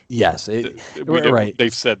Strange. Yes. Right.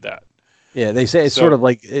 They've said that. Yeah, they say it's sort of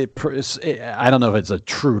like I don't know if it's a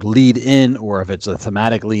true lead in or if it's a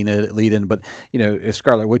thematic lead in, but if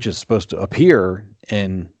Scarlet Witch is supposed to appear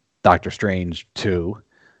in Doctor Strange 2,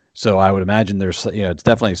 so I would imagine there's it's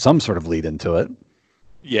definitely some sort of lead into it.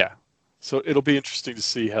 Yeah, so it'll be interesting to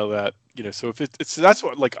see how that So if it's that's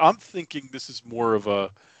what like I'm thinking this is more of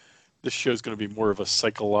this show's going to be more of a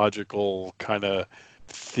psychological kind of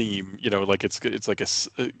theme. Like it's like a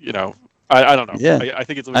I don't know. Yeah. I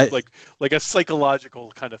think it's like a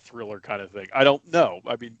psychological kind of thriller kind of thing. I don't know.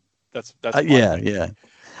 I mean, that's yeah.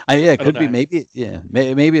 It could be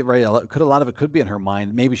maybe right. Could a lot of it could be in her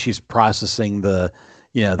mind. Maybe she's processing the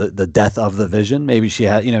death of the Vision. Maybe she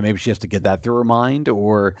maybe she has to get that through her mind,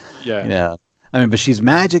 or I mean, but she's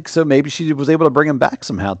magic, so maybe she was able to bring him back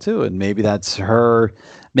somehow too, and maybe that's her.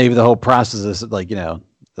 Maybe the whole process is like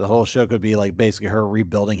the whole show could be like basically her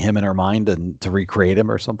rebuilding him in her mind and to recreate him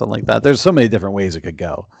or something like that. There's so many different ways it could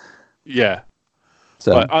go. Yeah.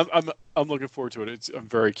 So but I'm looking forward to it. I'm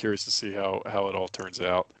very curious to see how it all turns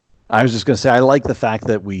out. I was just going to say, I like the fact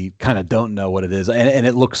that we kind of don't know what it is, and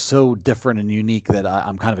it looks so different and unique that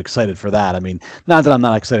I'm kind of excited for that. I mean, not that I'm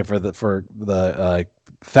not excited for the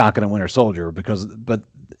Falcon and Winter Soldier, but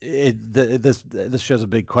this shows a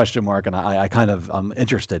big question mark, and I'm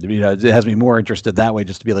interested. It has me more interested that way,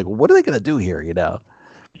 just to be like, well, what are they going to do here?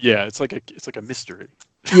 Yeah, it's like a mystery.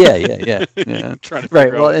 Yeah. Trying to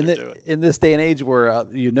right. Well, in in this day and age where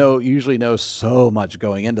usually know so much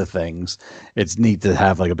going into things, it's neat to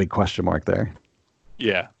have like a big question mark there.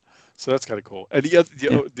 Yeah, so that's kind of cool. And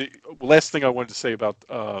the last thing I wanted to say about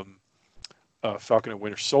Falcon and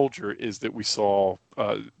Winter Soldier is that we saw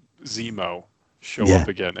Zemo show up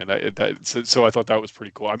again, and so I thought that was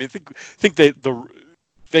pretty cool. I mean, I think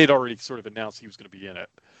they'd already sort of announced he was going to be in it.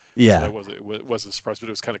 Yeah, so it wasn't a surprise, but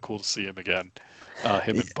it was kind of cool to see him again,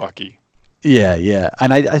 him and Bucky. Yeah,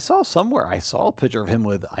 and I saw somewhere, I saw a picture of him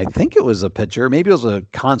with, I think it was a picture, maybe it was a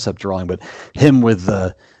concept drawing, but him with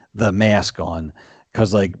the mask on.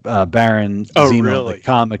 Because like Baron Zemo in the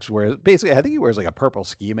comics wears, basically, I think he wears like a purple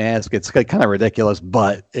ski mask. It's kind of ridiculous,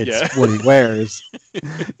 but it's what he wears,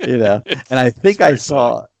 And I think I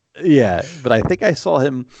saw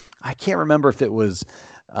him. I can't remember if it was,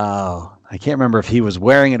 I can't remember if he was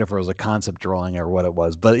wearing it, if it was a concept drawing or what it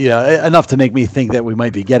was. But enough to make me think that we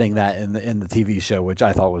might be getting that in the TV show, which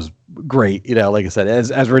I thought was great. Like I said,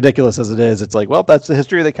 as ridiculous as it is, it's like, well, that's the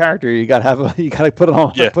history of the character. You got to put it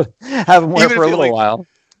on, have him wear it for a little while,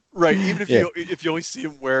 right? Even if you only see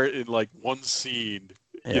him wear it in like one scene,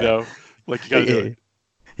 like you got to do it.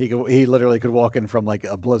 He literally could walk in from like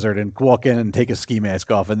a blizzard and walk in and take his ski mask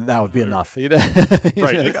off, and that would be enough. Right.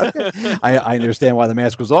 Like, okay, I understand why the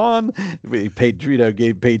mask was on. We paid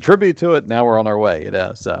paid tribute to it. Now we're on our way.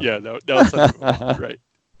 So it's right.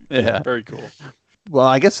 Yeah, very cool. Well,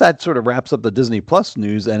 I guess that sort of wraps up the Disney Plus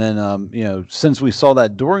news, and then since we saw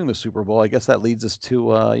that during the Super Bowl, I guess that leads us to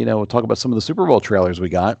we'll talk about some of the Super Bowl trailers we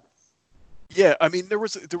got. Yeah, I mean there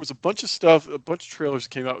was a bunch of stuff, a bunch of trailers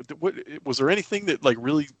came out. Was there anything that like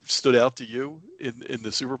really stood out to you in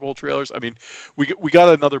the Super Bowl trailers? I mean, we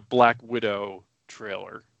got another Black Widow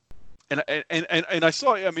trailer, and I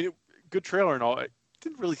saw. I mean, good trailer and all. I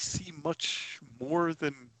didn't really see much more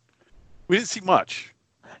than we didn't see much.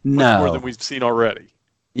 No, more than we've seen already.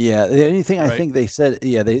 Yeah, the only thing I think they said.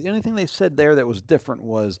 Yeah, the only thing they said there that was different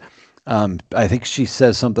was, I think she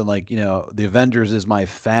says something like, the Avengers is my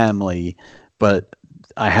family, but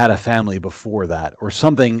I had a family before that, or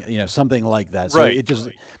something, something like that. So it just,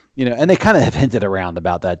 and they kind of have hinted around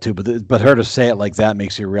about that too. But her to say it like that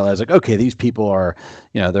makes you realize, like, okay, these people are,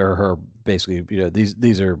 they're her basically,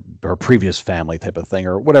 these are her previous family type of thing,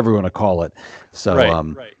 or whatever you want to call it. So,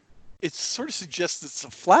 right. It sort of suggests it's a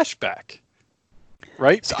flashback,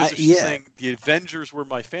 right? Because she's saying the Avengers were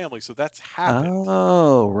my family, so that's happened.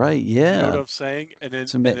 Oh, right, yeah. You know what I'm saying? And then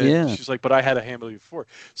she's like, but I had a family before.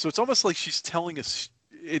 So it's almost like she's telling us,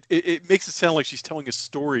 it makes it sound like she's telling a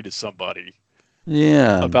story to somebody.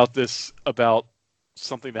 Yeah. About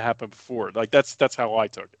something that happened before. Like that's how I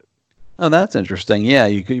took it. Oh, that's interesting. Yeah,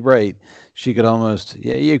 you could, right. She could almost,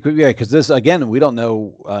 because this, again, we don't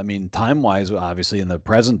know, I mean, time-wise, obviously, in the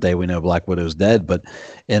present day, we know Black Widow's dead, but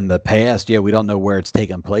in the past, we don't know where it's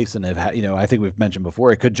taken place, and I think we've mentioned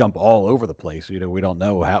before, it could jump all over the place. We don't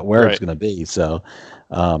know where it's going to be, so,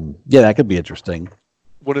 that could be interesting.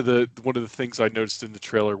 One of the things I noticed in the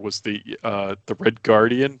trailer was the Red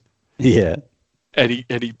Guardian. Yeah. And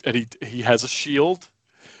he has a shield.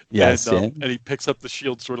 Yes, and he picks up the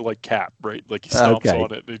shield sort of like Cap, right? Like he stomps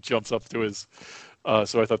on it and he jumps up to his.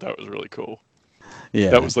 So I thought that was really cool. Yeah,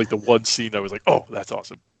 that was like the one scene I was like, oh, that's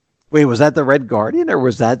awesome. Wait, was that the Red Guardian or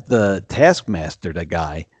was that the Taskmaster, the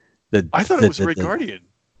guy? I thought it was Red Guardian.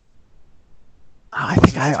 I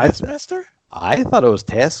think Taskmaster. I thought it was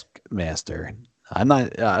Taskmaster. I'm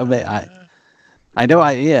not. I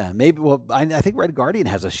know. Maybe. Well, I think Red Guardian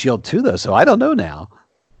has a shield too, though. So I don't know now.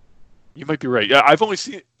 You might be right. Yeah, I've only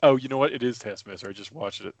seen. Oh, you know what? It is Taskmaster. I just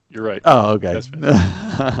watched it. You're right. Oh, okay.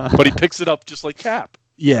 But he picks it up just like Cap.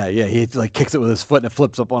 Yeah. He like kicks it with his foot and it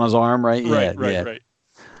flips up on his arm, right? Right.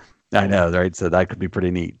 I know, right? So that could be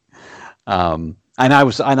pretty neat. And I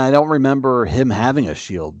don't remember him having a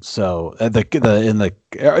shield. So he's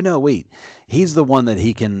the one that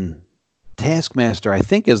he can. Taskmaster, I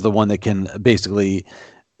think, is the one that can basically,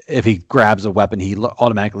 if he grabs a weapon, he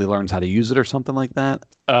automatically learns how to use it or something like that.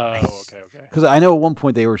 Oh, okay. Because I know at one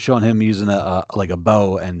point they were showing him using a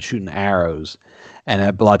bow and shooting arrows, and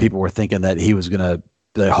a lot of people were thinking that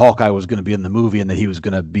the Hawkeye was gonna be in the movie and that he was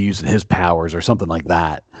gonna be using his powers or something like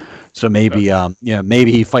that. So maybe,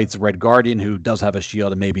 maybe he fights the Red Guardian who does have a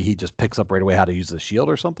shield, and maybe he just picks up right away how to use the shield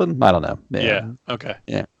or something. I don't know. Yeah. Okay.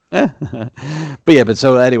 Yeah. But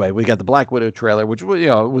so anyway, we got the Black Widow trailer, which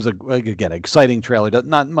was again exciting trailer.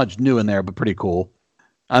 Not much new in there, but pretty cool.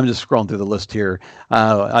 I'm just scrolling through the list here.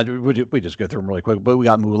 We just go through them really quick. But we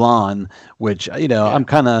got Mulan, which I'm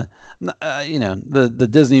kind of the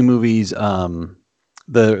Disney movies. All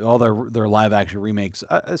their live action remakes.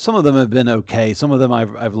 Some of them have been okay. Some of them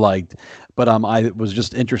I've liked. But I was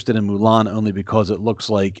just interested in Mulan only because it looks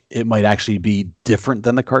like it might actually be different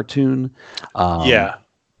than the cartoon.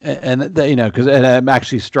 And because it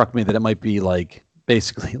actually struck me that it might be like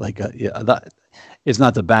basically like it's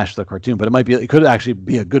not to bash the cartoon, but it could actually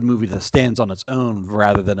be a good movie that stands on its own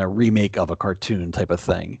rather than a remake of a cartoon type of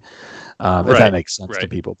thing. If that makes sense to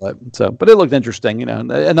people, but it looked interesting,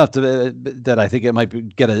 enough that I think it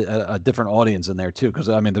might get a different audience in there too, because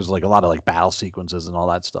I mean, there's like a lot of like battle sequences and all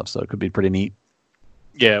that stuff, so it could be pretty neat.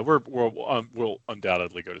 Yeah, we'll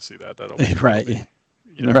undoubtedly go to see that. That'll be right.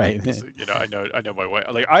 Right. I know my way.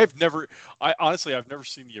 Like I've never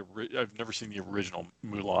seen the original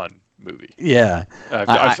Mulan movie. Yeah.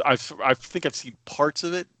 I think I've seen parts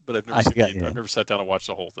of it, but I've never sat down and watched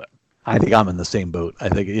the whole thing. I think I'm in the same boat. I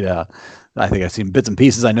think I've seen bits and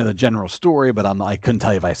pieces. I know the general story, but I couldn't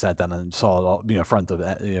tell you if I sat down and saw it all, front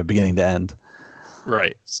to beginning to end.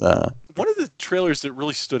 Right. So one of the trailers that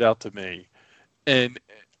really stood out to me, and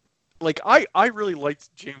like I really liked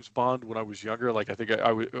James Bond when I was younger. Like I think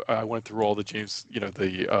I went through all the James, I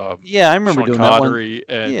remember Sean doing Connery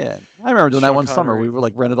that one. I remember doing Sean that one Connery. Summer. We were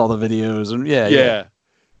like rented all the videos and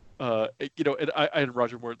and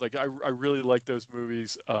Roger Moore. Like I really like those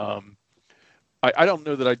movies. I don't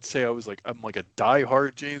know that I'd say I'm like a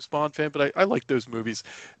diehard James Bond fan, but I like those movies.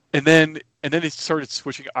 And then it started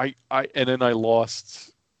switching. And then I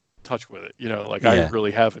lost touch with it. I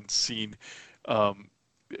really haven't seen. I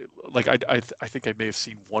think I may have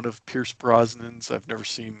seen one of Pierce Brosnan's. I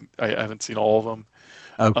haven't seen all of them.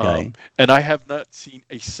 Okay. And I have not seen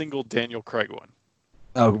a single Daniel Craig one.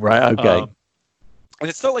 Oh, right. Okay. And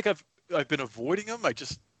it's not like I've been avoiding them. I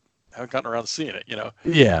just haven't gotten around to seeing it,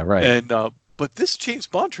 Yeah, right. And but this James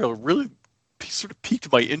Bond trailer really sort of piqued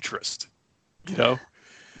my interest, Yeah.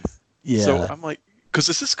 So I'm like, because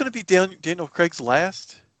is this going to be Daniel Craig's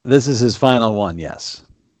last? This is his final one. Yes.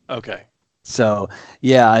 Okay. So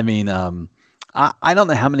yeah, I mean, I don't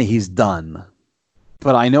know how many he's done,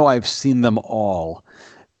 but I know I've seen them all.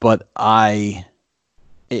 But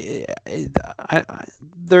they've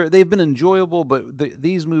been enjoyable, but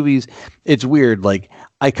these movies, it's weird. Like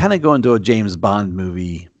I kind of go into a James Bond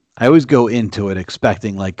movie. I always go into it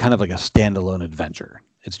expecting like kind of like a standalone adventure.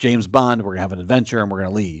 It's James Bond. We're gonna have an adventure and we're gonna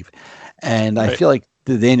leave. And I feel like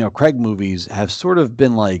the Daniel Craig movies have sort of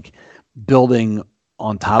been like building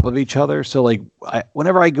on top of each other. So like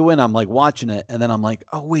whenever I go in, I'm like watching it, and then I'm like,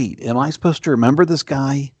 oh wait, am I supposed to remember this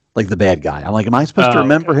guy? Like the bad guy. I'm like, am I supposed to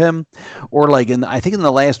remember him? Or like I think in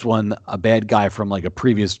the last one, a bad guy from like a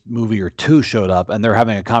previous movie or two showed up, and they're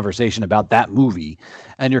having a conversation about that movie,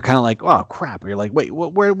 and you're kind of like, oh crap. You're like, wait,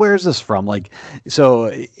 where's this from? Like, so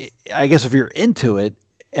I guess if you're into it,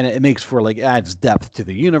 and it makes for like adds depth to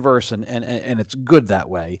the universe, and it's good that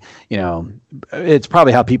way. It's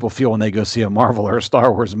probably how people feel when they go see a Marvel or a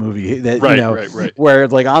Star Wars movie. That right. Where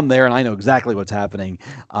it's like I'm there and I know exactly what's happening.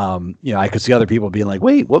 I could see other people being like,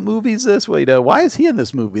 "Wait, what movie is this? Wait, why is he in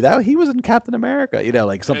this movie? That he was in Captain America."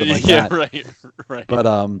 Like something like that. Right. But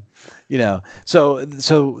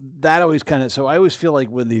so that always kind of. So I always feel like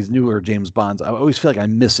with these newer James Bonds, I always feel like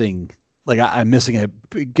I'm missing. Like I'm missing a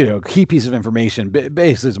key piece of information.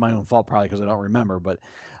 Basically, it's my own fault probably because I don't remember. But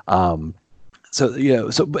so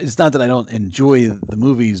it's not that I don't enjoy the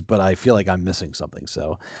movies, but I feel like I'm missing something.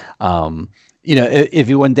 So if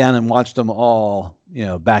you went down and watched them all,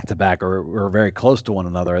 back to back or very close to one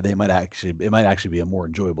another, it might actually be a more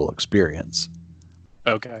enjoyable experience.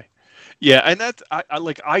 Okay. Yeah, and that's I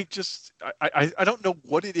don't know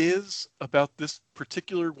what it is about this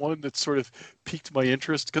particular one that sort of piqued my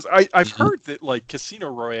interest, because I've heard that like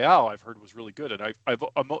Casino Royale I've heard was really good, and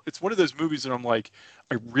it's one of those movies that I'm like,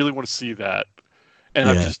 I really want to see that, and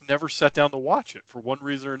I've just never sat down to watch it for one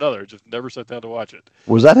reason or another. Just never sat down to watch it.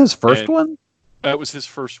 Was that his first one? That was his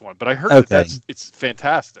first one, but I heard that it's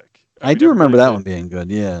fantastic. I do remember that one being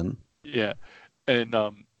good. Yeah. Yeah, and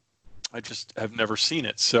I just have never seen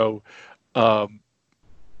it, so. But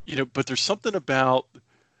there's something about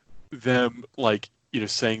them, like,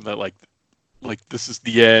 saying that like this is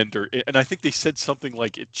the end, and I think they said something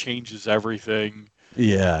like it changes everything.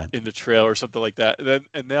 Yeah. In the trailer or something like that.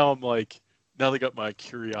 And now I'm like, now they got my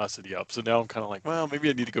curiosity up. So now I'm kind of like, well, maybe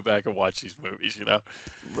I need to go back and watch these movies,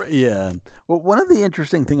 Yeah. Well, one of the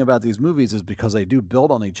interesting thing about these movies is because they do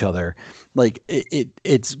build on each other. Like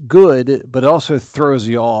it's good, but it also throws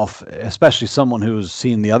you off, especially someone who's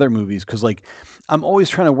seen the other movies. Cause like, I'm always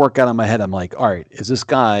trying to work out in my head. I'm like, all right, is this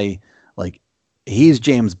guy like, he's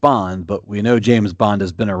James Bond, but we know James Bond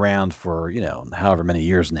has been around for, however many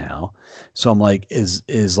years now. So I'm like,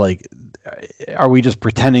 is like, are we just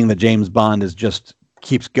pretending that James Bond is just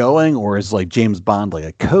keeps going, or is like James Bond like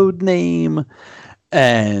a code name?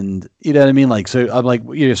 And you know what I mean? Like, so I'm like,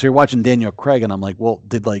 so you're watching Daniel Craig, and I'm like, well,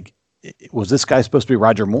 was this guy supposed to be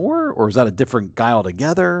Roger Moore, or is that a different guy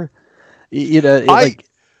altogether?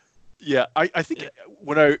 Yeah, I think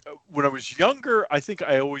when I was younger, I think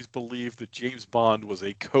I always believed that James Bond was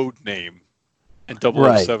a code name, and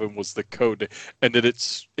 007 was the code name, and that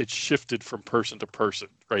it's shifted from person to person.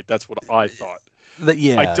 Right, that's what I thought.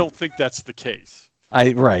 I don't think that's the case. I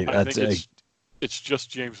think it's just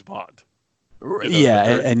James Bond.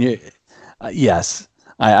 And you, yes,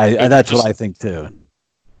 I that's what I think too.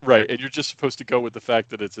 Right, and you're just supposed to go with the fact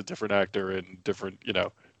that it's a different actor and different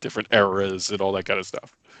eras and all that kind of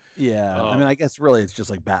stuff. Yeah, I mean, I guess really it's just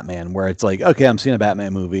like Batman, where it's like, okay, I'm seeing a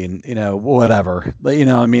Batman movie, and whatever. But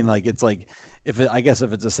I mean, like it's like if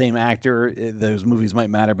it's the same actor, those movies might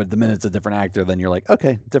matter, but the minute it's a different actor, then you're like,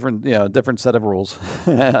 okay, different set of rules.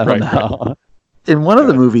 I don't know. Right. In one of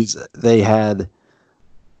the movies, they had,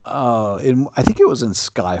 I think it was in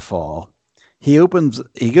Skyfall. He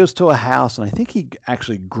goes to a house, and I think he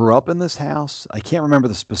actually grew up in this house. I can't remember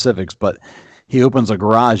the specifics, but he opens a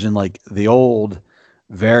garage, and like the old,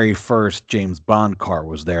 very first James Bond car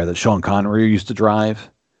was there that Sean Connery used to drive.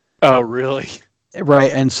 Oh, really?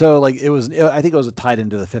 Right. And so like I think it was tied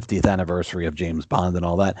into the 50th anniversary of James Bond and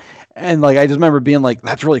all that. And like, I just remember being like,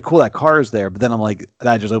 that's really cool. That car is there. But then I'm like,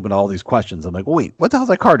 that just opened all these questions. I'm like, wait, what the hell's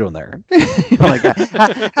that car doing there? Like,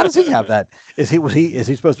 how does he have that? Is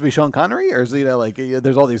he supposed to be Sean Connery, or is he,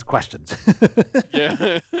 there's all these questions.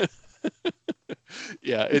 Yeah.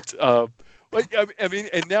 Yeah. It's, I mean,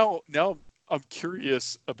 and now I'm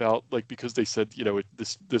curious about, like, because they said,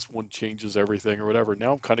 this one changes everything or whatever.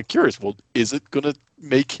 Now I'm kind of curious. Well, is it going to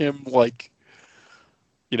make him like,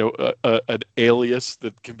 an alias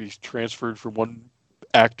that can be transferred from one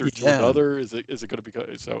actor to another? Is it going to be?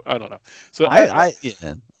 So I don't know. So I'd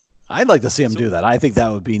like to see him do that. I think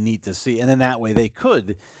that would be neat to see. And then that way they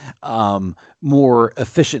could more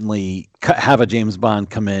efficiently have a James Bond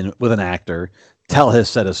come in with an actor, tell his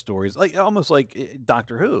set of stories, like almost like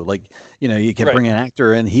Doctor Who. Like, you can bring an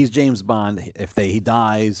actor in, he's James Bond. If he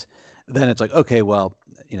dies, then it's like, okay, well,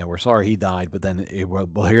 we're sorry he died, but then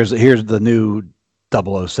here's the new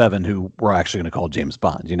 007 who we're actually going to call James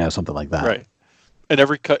Bond, something like that. Right. And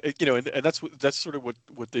every cut, and that's sort of what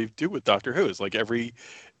they do with Doctor Who is like every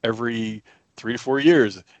 3 to 4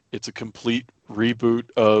 years, it's a complete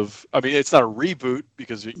reboot of. I mean, it's not a reboot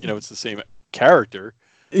because it's the same character.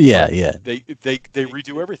 Yeah. They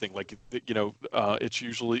redo everything. Like it's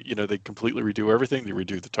usually they completely redo everything. They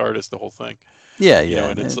redo the TARDIS, the whole thing. Yeah.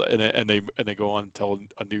 And it's and they go on and tell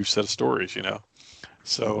a new set of stories.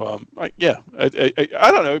 So I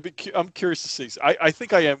don't know. I'm curious to see. I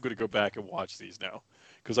think I am going to go back and watch these now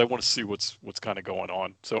because I want to see what's kind of going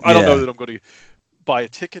on. So I don't know that I'm going to buy a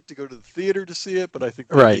ticket to go to the theater to see it, but I think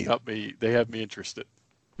they have me interested.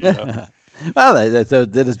 Well, that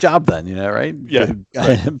did his job then, right? Yeah.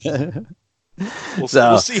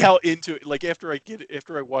 We'll see how into it. Like after I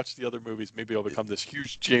watch the other movies, maybe I'll become this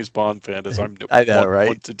huge James Bond fan, as I want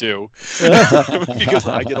to do. Because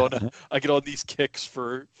I get on these kicks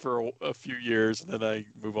for a few years, and then I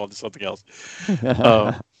move on to something else.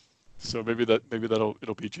 So maybe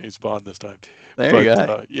it'll be James Bond this time. You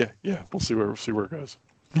go. Yeah. We'll see where it goes.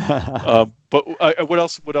 But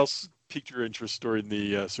what else piqued your interest during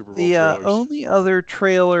the Super Bowl? The only other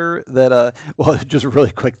trailer that just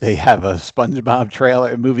really quick, they have a SpongeBob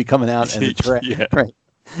trailer, a movie coming out, and right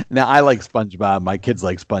now I like SpongeBob. My kids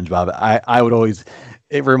like SpongeBob. I would always.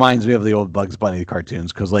 It reminds me of the old Bugs Bunny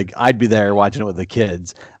cartoons because like I'd be there watching it with the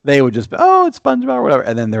kids. They would just be, oh, it's SpongeBob or whatever,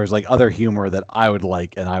 and then there's like other humor that I would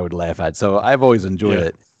like and I would laugh at. So I've always enjoyed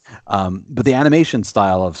it. But the animation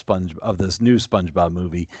style of this new SpongeBob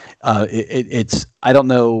movie, it's I don't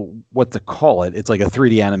know what to call it. It's like a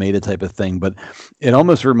 3D animated type of thing, but it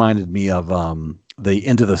almost reminded me of the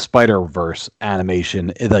Into the Spider-Verse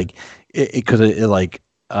animation. It's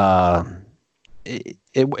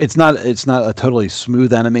not a totally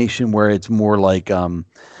smooth animation where it's more like not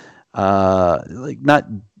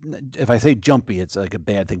if I say jumpy, it's like a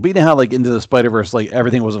bad thing. But you know how like Into the Spider-Verse, like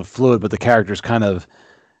everything wasn't fluid, but the characters kind of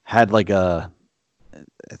had like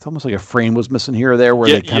it's almost like a frame was missing here or there where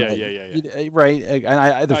they kind of right. And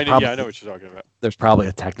I know what you're talking about. There's probably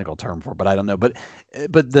a technical term for it, but I don't know. But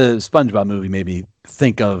the SpongeBob movie made me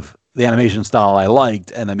think of the animation style I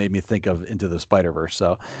liked, and it made me think of Into the Spider-Verse.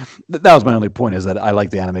 So that was my only point, is that I like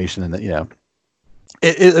the animation, and that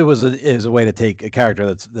it was a way to take a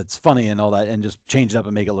character that's funny and all that, and just change it up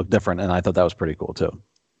and make it look different. And I thought that was pretty cool too.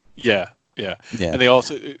 Yeah. And they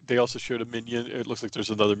also showed a Minion. It looks like there's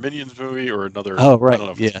another Minions movie or another. Oh, right. I don't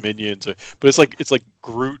know if it's Minions, but it's like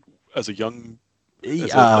Groot as a young.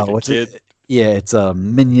 What's kid. It? Yeah, it's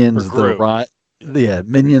Minions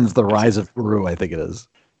Minions: The Rise of Gru. I think it is.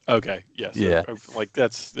 Okay. Yes. Yeah. Like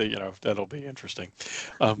that's that'll be interesting.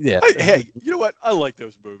 Yeah. Hey, you know what? I like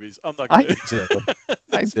those movies. I'm not. I Gonna... do.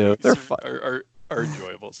 I do. They're fun. Are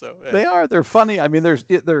enjoyable. So They are. They're funny. I mean,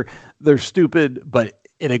 they're stupid, but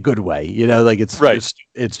in a good way. Like it's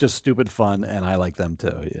it's just stupid fun, and I like them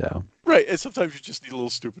too. Right. And sometimes you just need a little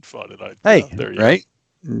stupid fun, and there you right.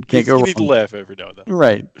 Go. Can't go You wrong. need to laugh every now and then.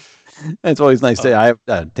 Right. And it's always nice to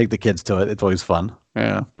I take the kids to it. It's always fun.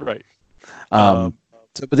 Yeah. Right. But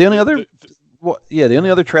the only other. The only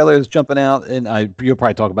other trailer that's jumping out, and you'll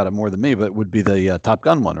probably talk about it more than me, but would be the Top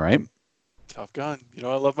Gun one, right? Top Gun. I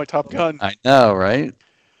love my Top Gun. I know, right?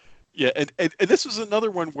 Yeah, and this was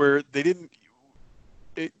another one where they didn't.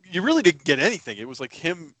 You really didn't get anything. It was like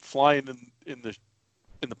him flying in the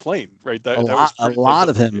plane, right? That was a lot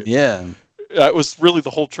of him, yeah. That was really the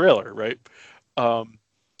whole trailer, right?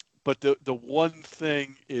 But the one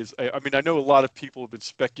thing is, I mean, I know a lot of people have been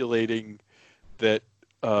speculating that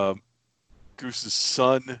Goose's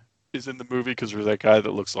son is in the movie because there's that guy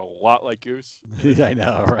that looks a lot like Goose. I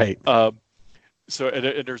know, right? So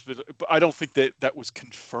and there's been, but I don't think that was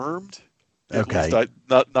confirmed. Okay.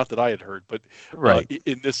 Not that I had heard, but right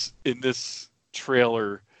in this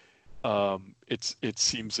trailer, it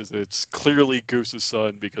seems as it's clearly Goose's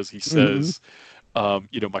son because he says,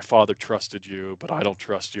 my father trusted you, but I don't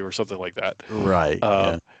trust you, or something like that. Right.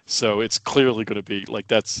 So it's clearly going to be like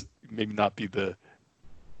that's maybe not be the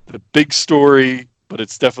big story, but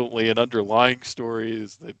it's definitely an underlying story.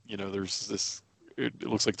 Is that there's this. It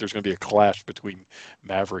looks like there's going to be a clash between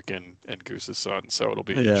Maverick and Goose's son, so it'll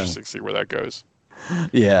be interesting to see where that goes.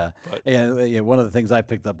 Yeah, and one of the things I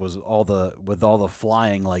picked up was all the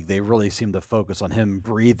flying, like they really seemed to focus on him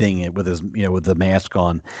breathing it with his with the mask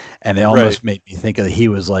on, and it almost made me think that he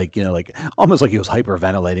was like like almost like he was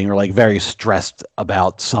hyperventilating or like very stressed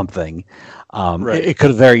about something. It could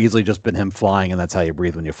have very easily just been him flying, and that's how you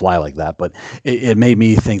breathe when you fly like that. But it made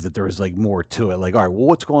me think that there was like more to it. Like, all right, well,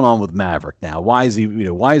 what's going on with Maverick now? Why is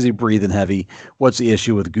he breathing heavy? What's the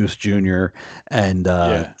issue with Goose Jr.? And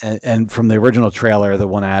from the original trailer, the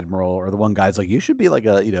one admiral or the one guy's like, you should be like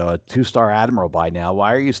a 2-star admiral by now.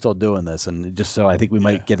 Why are you still doing this? And just so I think we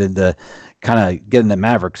might get into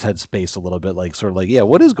Maverick's headspace a little bit, like sort of like,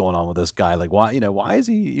 what is going on with this guy? Like, why is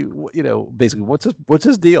he basically what's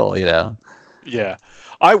his deal? Yeah,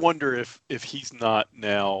 I wonder if he's not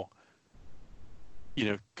now,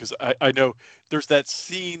 because I know there's that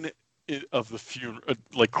scene of the funeral.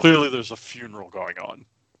 Like clearly, there's a funeral going on,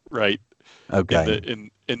 right? Okay.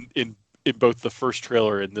 In both the first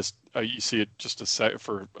trailer and this, you see it just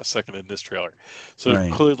for a second in this trailer.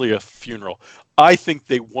 So clearly a funeral. I think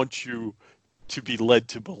they want you to be led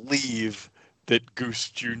to believe that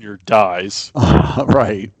Goose Jr. dies,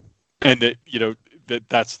 right? And that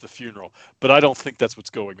that's the funeral, but I don't think that's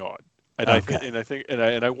what's going on. And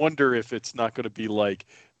I wonder if it's not going to be like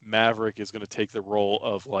Maverick is going to take the role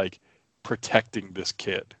of like protecting this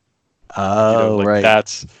kid. Oh, right.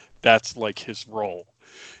 That's like his role.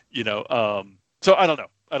 So I don't know.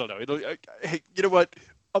 Hey, you know what?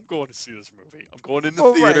 I'm going to see this movie. I'm going in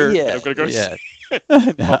the theater. Right, yeah, I'm going to go see it.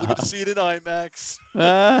 I'm going to see it in IMAX.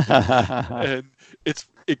 And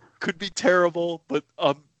it could be terrible, but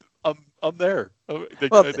I'm there. They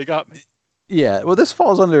got me. Yeah. Well, this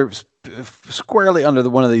falls squarely under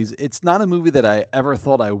one of these. It's not a movie that I ever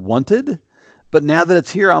thought I wanted, but now that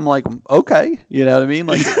it's here, I'm like, okay. You know what I mean?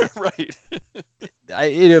 Like, right.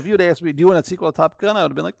 If you'd asked me, do you want a sequel to Top Gun? I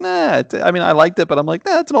would have been like, nah. I mean, I liked it, but I'm like,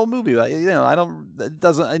 nah, it's an old movie. I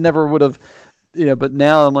never would have, but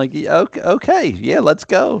now I'm like, okay. Yeah, let's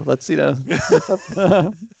go. Let's, Let's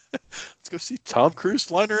go see Tom Cruise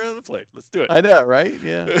flying around the plane. Let's do it. I know, right?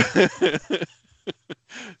 Yeah.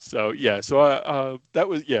 So that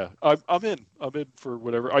was I'm in for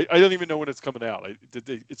whatever. I don't even know when it's coming out.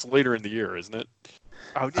 It's later in the year, isn't it?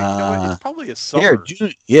 Oh, you know what? It's probably a summer.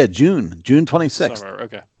 June 26th. Summer,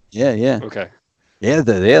 okay. Yeah. Okay. Yeah,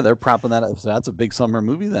 they're propping that up. So that's a big summer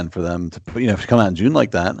movie then for them to come out in June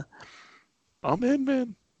like that. I'm in,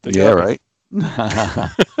 man. Right.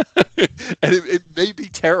 And it may be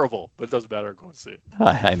terrible, but it doesn't matter. I'm going to see it.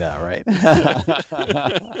 I know, right?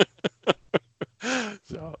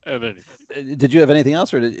 So, and anyway. Did you have anything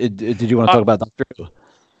else, or did you want to talk about Doctor Who?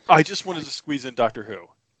 I just wanted to squeeze in Doctor Who.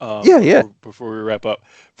 Before we wrap up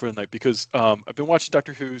for the night, because I've been watching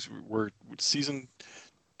Doctor Who's. We're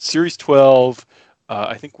series 12.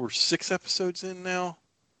 I think we're 6 episodes in now.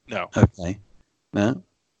 No. Okay. No.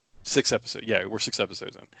 6 episodes. Yeah, we're 6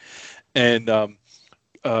 episodes in, and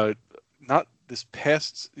not this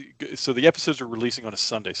past. So the episodes are releasing on a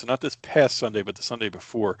Sunday. So not this past Sunday, but the Sunday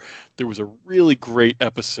before. There was a really great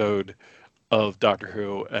episode of Doctor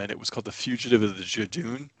Who, and it was called "The Fugitive of the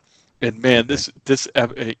Jadoon." And man, this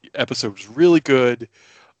episode was really good.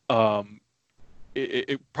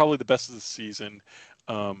 It probably the best of the season.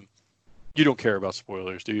 You don't care about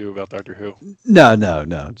spoilers, do you? About Doctor Who?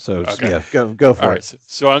 No. So Okay. yeah, go for All it. right,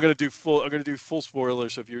 so I'm gonna do full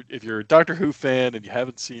spoilers. So if you're a Doctor Who fan and you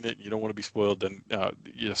haven't seen it and you don't want to be spoiled, then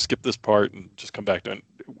skip this part and just come back to it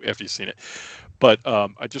after you've seen it. But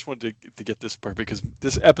I just wanted to get this part because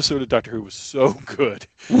this episode of Doctor Who was so good.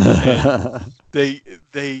 And they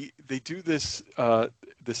do this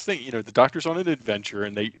this thing. You know, the Doctor's on an adventure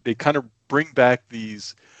and they kind of bring back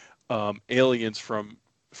these aliens from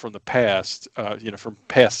the past, from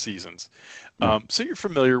past seasons. So you're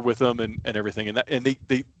familiar with them and everything, and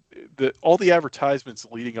all the advertisements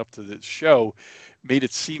leading up to the show made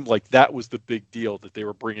it seem like that was the big deal, that they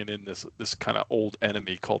were bringing in this kind of old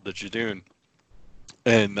enemy called the Judoon.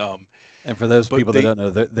 And for those people that don't know,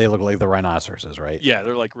 they look like the rhinoceroses, right? Yeah,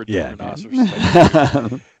 they're like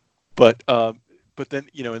rhinoceroses. But then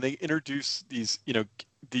and they introduce these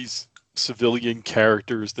civilian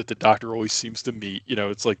characters that the Doctor always seems to meet.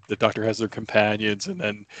 It's like the Doctor has their companions, and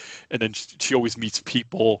then she always meets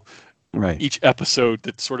people. Right. Each episode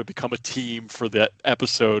that sort of become a team for that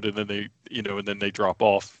episode, and then they drop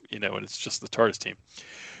off. And it's just the TARDIS team.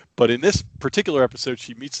 But in this particular episode,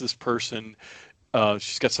 she meets this person.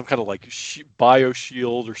 She's got some kind of like bio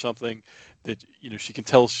shield or something that she can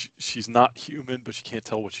tell she's not human, but she can't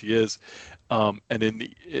tell what she is. And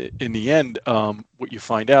in the end, what you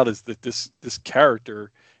find out is that this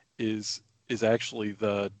character is actually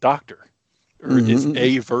the Doctor, or is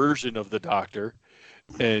a version of the Doctor.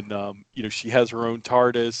 And she has her own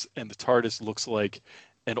TARDIS, and the TARDIS looks like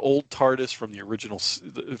an old TARDIS from the original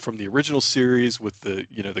series with the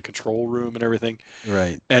the control room and everything.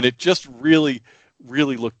 Right. And it just really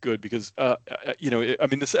looked good because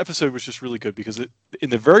this episode was just really good because in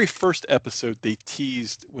the very first episode they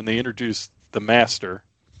teased when they introduced the Master.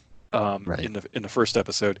 In the first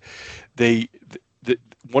episode,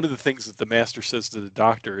 one of the things that the Master says to the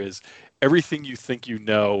Doctor is, everything you think you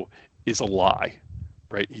know is a lie.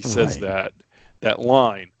 Right? He says that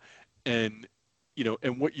line, and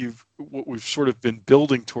and what we've sort of been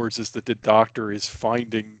building towards is that the Doctor is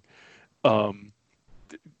finding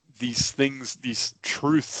these things, these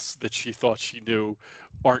truths that she thought she knew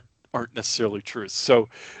aren't necessarily truths. So,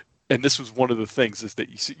 and this was one of the things, is that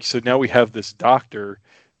you see, so now we have this Doctor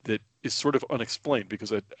that is sort of unexplained,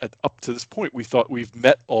 because up to this point we thought we've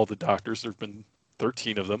met all the Doctors. There've been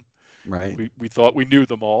 13 of them. Right. We thought we knew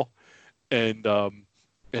them all, and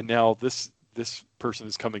now this person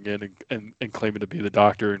is coming in and claiming to be the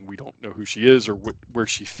Doctor, and we don't know who she is or where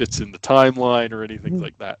she fits in the timeline or anything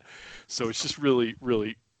like that. So it's just really,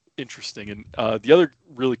 really interesting. And the other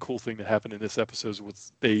really cool thing that happened in this episode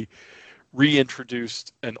was they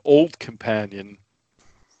reintroduced an old companion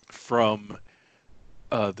from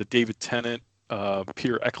the David Tennant,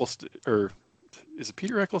 Peter Eccleston, or is it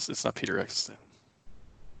Peter Eccleston? It's not Peter Eccleston.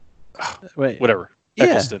 Wait. Whatever.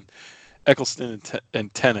 Yeah. Eccleston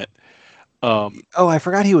and Tennant. I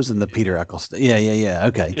forgot he was in the Peter Eccleston. Yeah.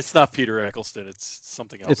 Okay. It's not Peter Eccleston. It's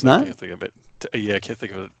something else. It's not? I can't think of it. Yeah, I can't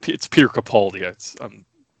think of it. It's Peter Capaldi.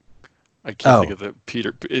 I can't think of the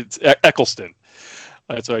Peter. It's Eccleston.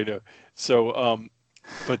 That's what I know. So,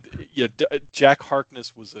 but yeah, Jack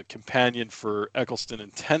Harkness was a companion for Eccleston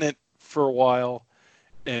and Tennant for a while,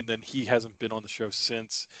 and then he hasn't been on the show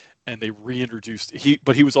since. And they reintroduced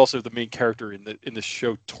but he was also the main character in the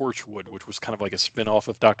show Torchwood, which was kind of like a spin-off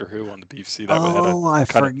of Doctor Who on the BBC.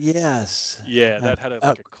 Yes. Yeah, that had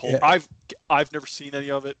a cult. Yeah. I've never seen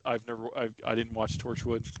any of it. I didn't watch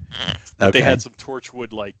Torchwood. But they had some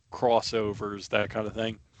Torchwood like crossovers, that kind of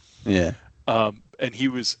thing. Yeah. And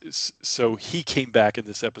he came back in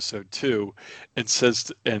this episode too, and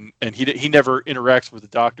says, and he never interacts with the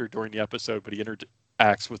Doctor during the episode, but he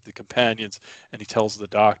interacts with the companions, and he tells the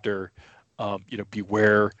Doctor,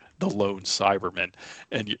 beware the lone Cyberman,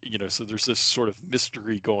 and so there's this sort of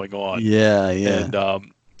mystery going on. Yeah. And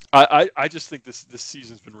I just think this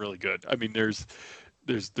season's been really good. I mean, there's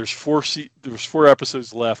 4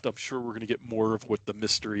 episodes left. I'm sure we're going to get more of what the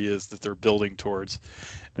mystery is that they're building towards.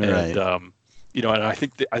 Right. And and I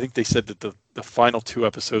think they said that the final 2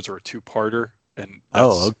 episodes are a 2-parter, and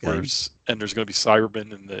and there's going to be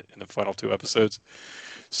Cybermen in the final 2 episodes.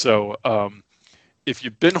 So if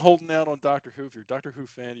you've been holding out on Doctor Who, if you're a Doctor Who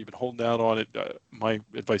fan, you've been holding out on it, my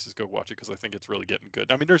advice is go watch it, because I think it's really getting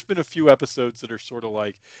good. I mean, there's been a few episodes that are sort of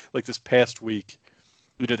like this past week.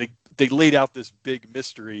 They laid out this big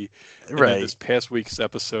mystery, and then this past week's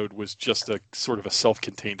episode was just a sort of a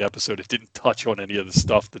self-contained episode. It didn't touch on any of the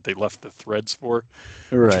stuff that they left the threads for,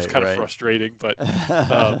 which was kind of frustrating. But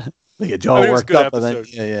They get all I mean, it was a worked good up, and then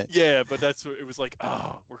episode. Yeah, but that's what it was like.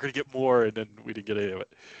 Oh, we're gonna get more, and then we didn't get any of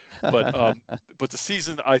it. But the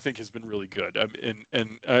season I think has been really good. And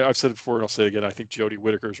I've said it before, and I'll say it again. I think Jodie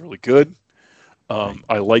Whittaker is really good.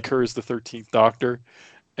 I like her as the 13th Doctor,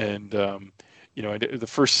 and the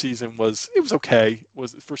first season was okay. The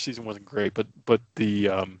first season wasn't great, but the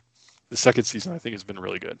second season I think has been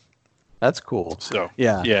really good. That's cool. So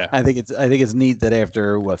yeah. I think it's neat that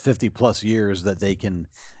after 50 plus years that they can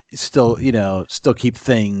still keep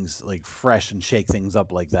things like fresh and shake things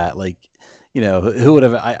up like that. Like, who would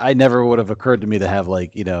have? I never would have occurred to me to have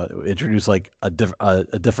introduce like a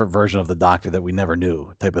different version of the Doctor that we never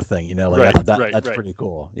knew, type of thing. That's pretty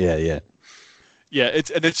cool. Yeah. Yeah,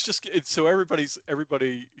 it's so everybody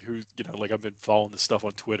who's like, I've been following this stuff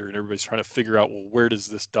on Twitter, and everybody's trying to figure out, well, where does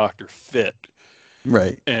this Doctor fit?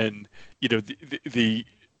 Right. And the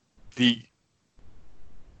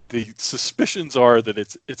suspicions are that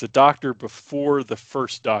it's a Doctor before the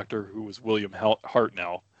first Doctor, who was William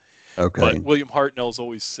Hartnell. Okay. But William Hartnell's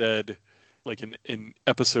always said, like in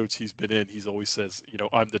episodes he's been in, he's always says,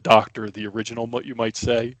 I'm the Doctor, the original, you might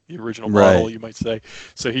say, the original model, you might say.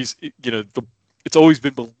 So he's, it's always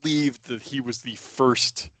been believed that he was the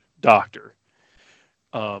first Doctor.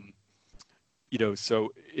 So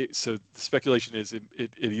the speculation is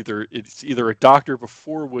it's either a Doctor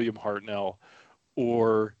before William Hartnell,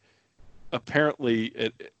 or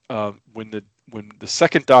apparently when the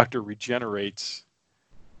second Doctor regenerates.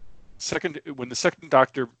 When the second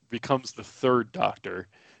Doctor becomes the third Doctor,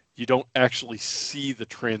 you don't actually see the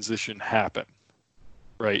transition happen,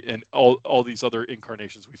 right? And all these other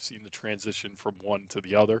incarnations, we've seen the transition from one to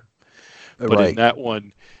the other. But in that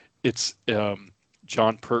one, it's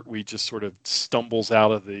John Pertwee just sort of stumbles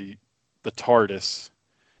out of the TARDIS,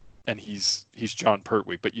 and he's John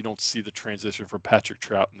Pertwee, but you don't see the transition from Patrick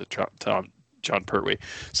Troughton to John Pertwee.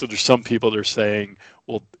 So there's some people that are saying,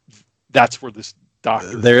 well, that's where this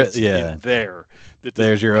Doctor there's your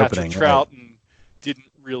Patrick opening. Troughton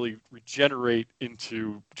didn't really regenerate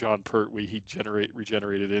into John Pertwee. He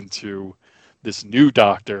regenerated into this new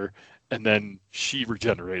Doctor, and then she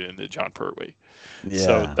regenerated into John Pertwee. Yeah.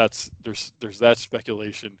 So there's that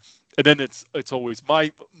speculation, and then it's always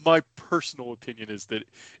my personal opinion is that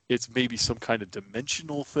it's maybe some kind of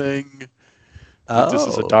dimensional thing. This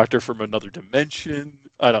is a Doctor from another dimension.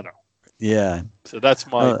 I don't know. Yeah. So that's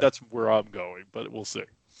where I'm going, but we'll see.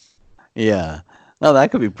 Yeah. No,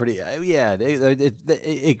 that could be pretty. Yeah.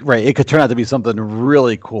 It could turn out to be something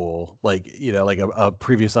really cool, like like a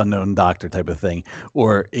previous unknown Doctor type of thing,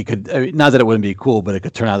 or it could not that it wouldn't be cool, but it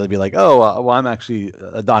could turn out to be like, well, I'm actually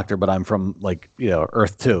a Doctor, but I'm from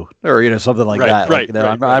Earth 2, or something like that. Right.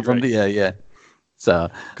 I'm from the. So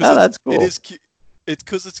that's cool. It's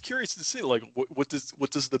because it's curious to see, like, what does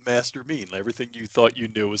the Master mean? Everything you thought you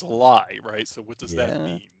knew is a lie, right? So what does that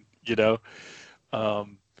mean?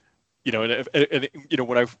 And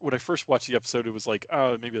when I first watched the episode, it was like,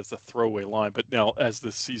 oh, maybe that's a throwaway line. But now, as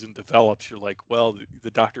the season develops, you're like, well,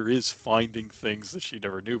 the Doctor is finding things that she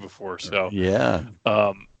never knew before. So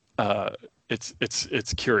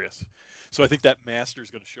it's curious. So I think that Master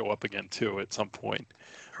is going to show up again too at some point.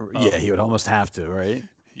 He would almost have to, right?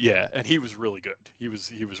 Yeah, and he was really good. He was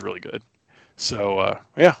really good. So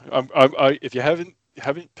if you haven't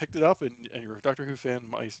picked it up and you're a Doctor Who fan,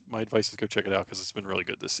 my advice is go check it out, because it's been really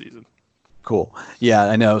good this season. Cool. Yeah,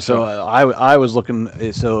 I know. So I was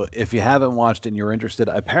looking. So if you haven't watched and you're interested,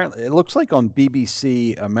 apparently it looks like on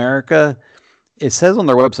BBC America, it says on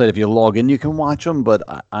their website if you log in you can watch them,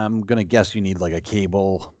 but I'm gonna guess you need like a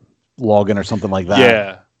cable login or something like that.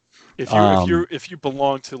 Yeah. If you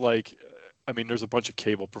belong to there's a bunch of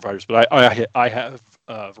cable providers, but I have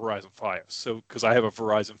Verizon Fios. So because I have a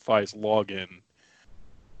Verizon Fios login,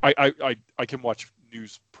 I can watch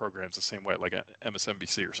news programs the same way, like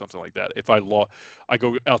MSNBC or something like that. If I go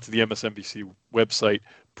out to the MSNBC website,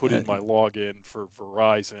 put in my login for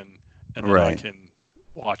Verizon, and then I can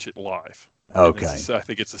watch it live. Okay. I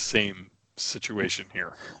think it's the same situation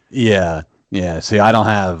here. Yeah. Yeah, see, I don't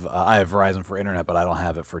have. I have Verizon for internet, but I don't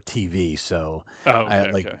have it for TV. So,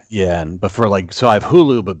 but for so I have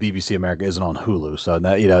Hulu, but BBC America isn't on Hulu. So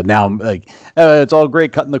now I'm like, it's all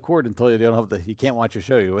great cutting the cord until you don't have you can't watch a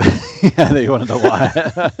show you want to know why.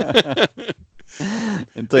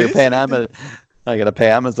 Until you're paying Amazon. I gotta pay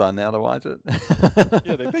Amazon now to watch it.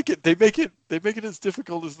 Yeah, they make it as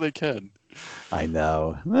difficult as they can. I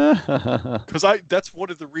know. Because that's one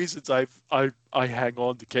of the reasons I hang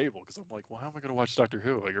on to cable, because I'm like, well, how am I going to watch Doctor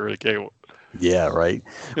Who? I get rid of cable. Yeah, right.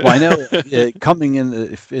 Well, I know coming in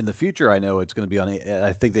the future, I know it's going to be on.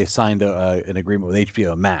 I think they signed an agreement with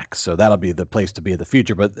HBO Max, so that'll be the place to be in the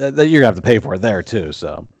future. But you're gonna have to pay for it there too.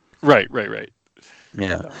 So. Right.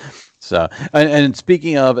 Yeah. So, and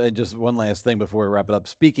speaking of, and just one last thing before we wrap it up.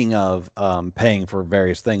 Speaking of paying for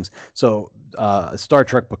various things, so Star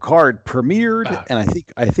Trek Picard premiered, and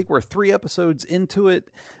I think we're 3 episodes into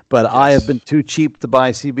it, but yes. I have been too cheap to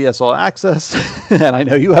buy CBS All Access, and I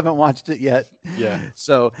know you haven't watched it yet. Yeah.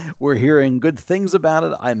 So we're hearing good things about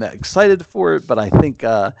it. I'm excited for it, but I think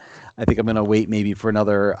I'm going to wait maybe for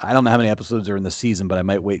another, I don't know how many episodes are in the season, but I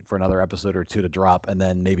might wait for another episode or 2 to drop and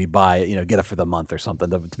then maybe buy it, get it for the month or something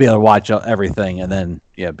to be able to watch everything and then,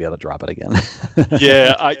 be able to drop it again.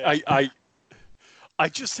 Yeah. I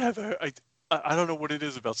just have I don't know what it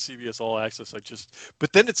is about CBS All Access.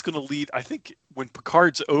 But then it's going to lead, I think when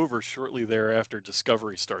Picard's over shortly thereafter,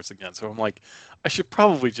 Discovery starts again. So I'm like, I should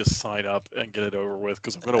probably just sign up and get it over with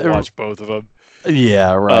because I'm going to watch both of them.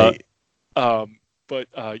 Yeah. Right. But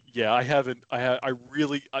yeah, I haven't.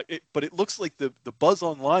 But it looks like the buzz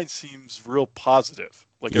online seems real positive.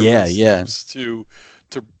 Like everyone seems to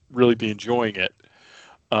really be enjoying it.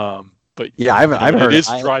 But yeah, I haven't heard. It is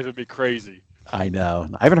driving me crazy. I know.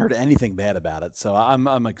 I haven't heard anything bad about it, so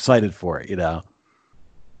I'm excited for it. Yeah.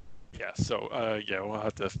 So we'll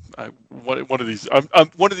have to. One of these.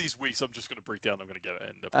 One of these weeks, I'm just going to break down. I'm going to get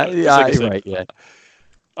it. Right. Yeah.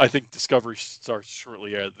 I think Discovery starts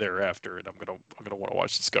shortly thereafter, and I'm gonna want to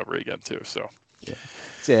watch Discovery again too. So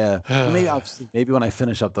yeah. Maybe when I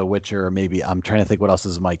finish up The Witcher, or maybe I'm trying to think what else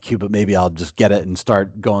is in my queue, but maybe I'll just get it and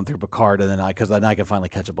start going through Picard, and then I can finally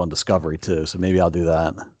catch up on Discovery too. So maybe I'll do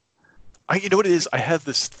that. You know what it is? I have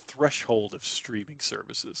this threshold of streaming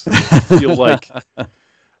services. I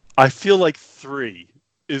feel like 3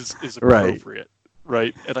 is appropriate.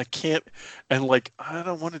 Right. And I can't, and I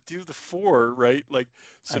don't want to do the 4, right?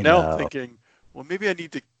 So now I'm thinking, well, maybe I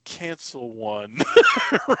need to cancel one,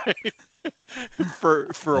 right?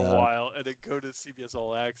 for a while and then go to CBS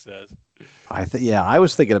All Access. I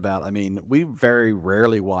was thinking about, we very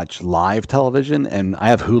rarely watch live television, and I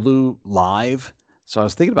have Hulu Live. So I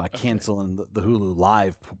was thinking about canceling the Hulu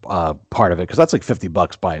Live part of it, because that's like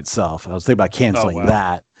 $50 by itself. I was thinking about canceling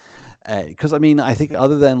that. Because I think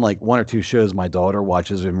other than 1 or 2 shows my daughter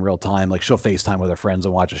watches in real time, she'll FaceTime with her friends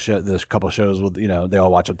and watch a show. There's a couple of shows with they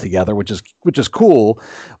all watch them together, which is cool.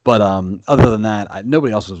 But other than that,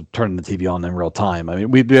 nobody else was turning the TV on in real time.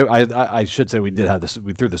 We do. I should say we did have this.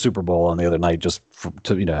 We threw the Super Bowl on the other night just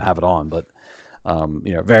to have it on, but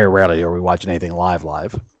very rarely are we watching anything live.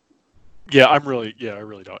 Yeah, I really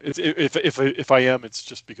don't. If I am, it's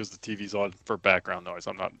just because the TV's on for background noise.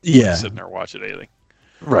 I'm not sitting there watching anything.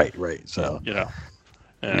 Right. So yeah.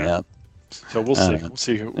 So we'll see. We'll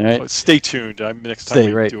see. Right. Stay tuned. Next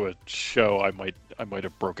time we do a show, I might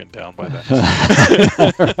have broken down by then.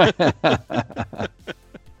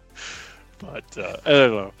 But I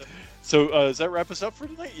don't know. So does that wrap us up for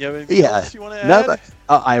tonight? You have anything else you want to add?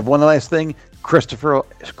 I have one last thing. Christopher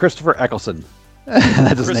Eccleston.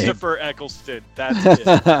 That's his name. Christopher Eccleston. That's it.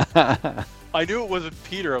 I knew it wasn't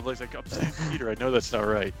Peter. I'm saying Peter. I know that's not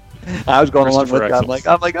right. I was going along with it. I'm like,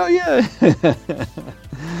 oh yeah.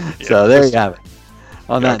 So there you have it.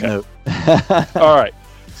 On that note. All right.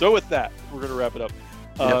 So with that, we're going to wrap it up.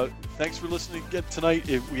 Thanks for listening again tonight.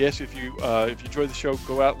 We ask you if you enjoyed the show,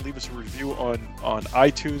 go out and leave us a review on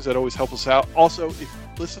iTunes. That always helps us out. Also, if you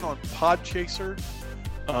listen on Podchaser,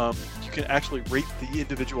 you can actually rate the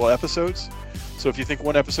individual episodes. So if you think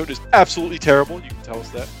one episode is absolutely terrible, you can tell us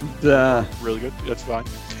that. Really good. That's fine.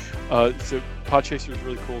 So Podchaser is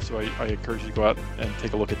really cool, so I encourage you to go out and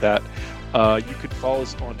take a look at that. You can follow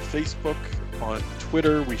us on Facebook, on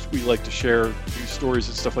Twitter. We like to share news stories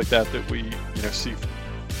and stuff like that we see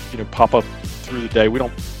pop up through the day. We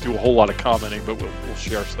don't do a whole lot of commenting, but we'll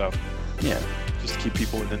share stuff. Yeah. Just to keep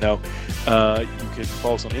people in the know. You can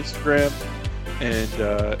follow us on Instagram, and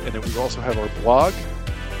then we also have our blog.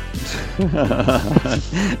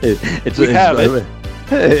 It's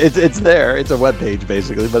there. It's a webpage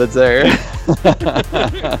basically, but it's there.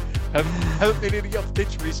 Haven't made any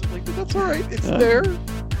updates recently, but that's all right. It's there.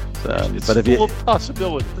 It's full of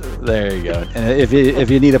possibility. There you go. And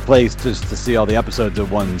if you need a place just to see all the episodes in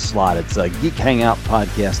one slot, it's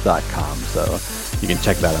geekhangoutpodcast.com. So you can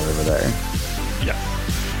check that out over there. Yeah.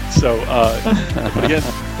 So, but again,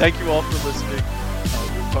 thank you all for listening.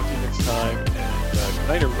 We'll talk to you next time. And good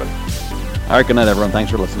night, everybody. All right. Good night, everyone.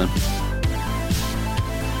 Thanks for listening.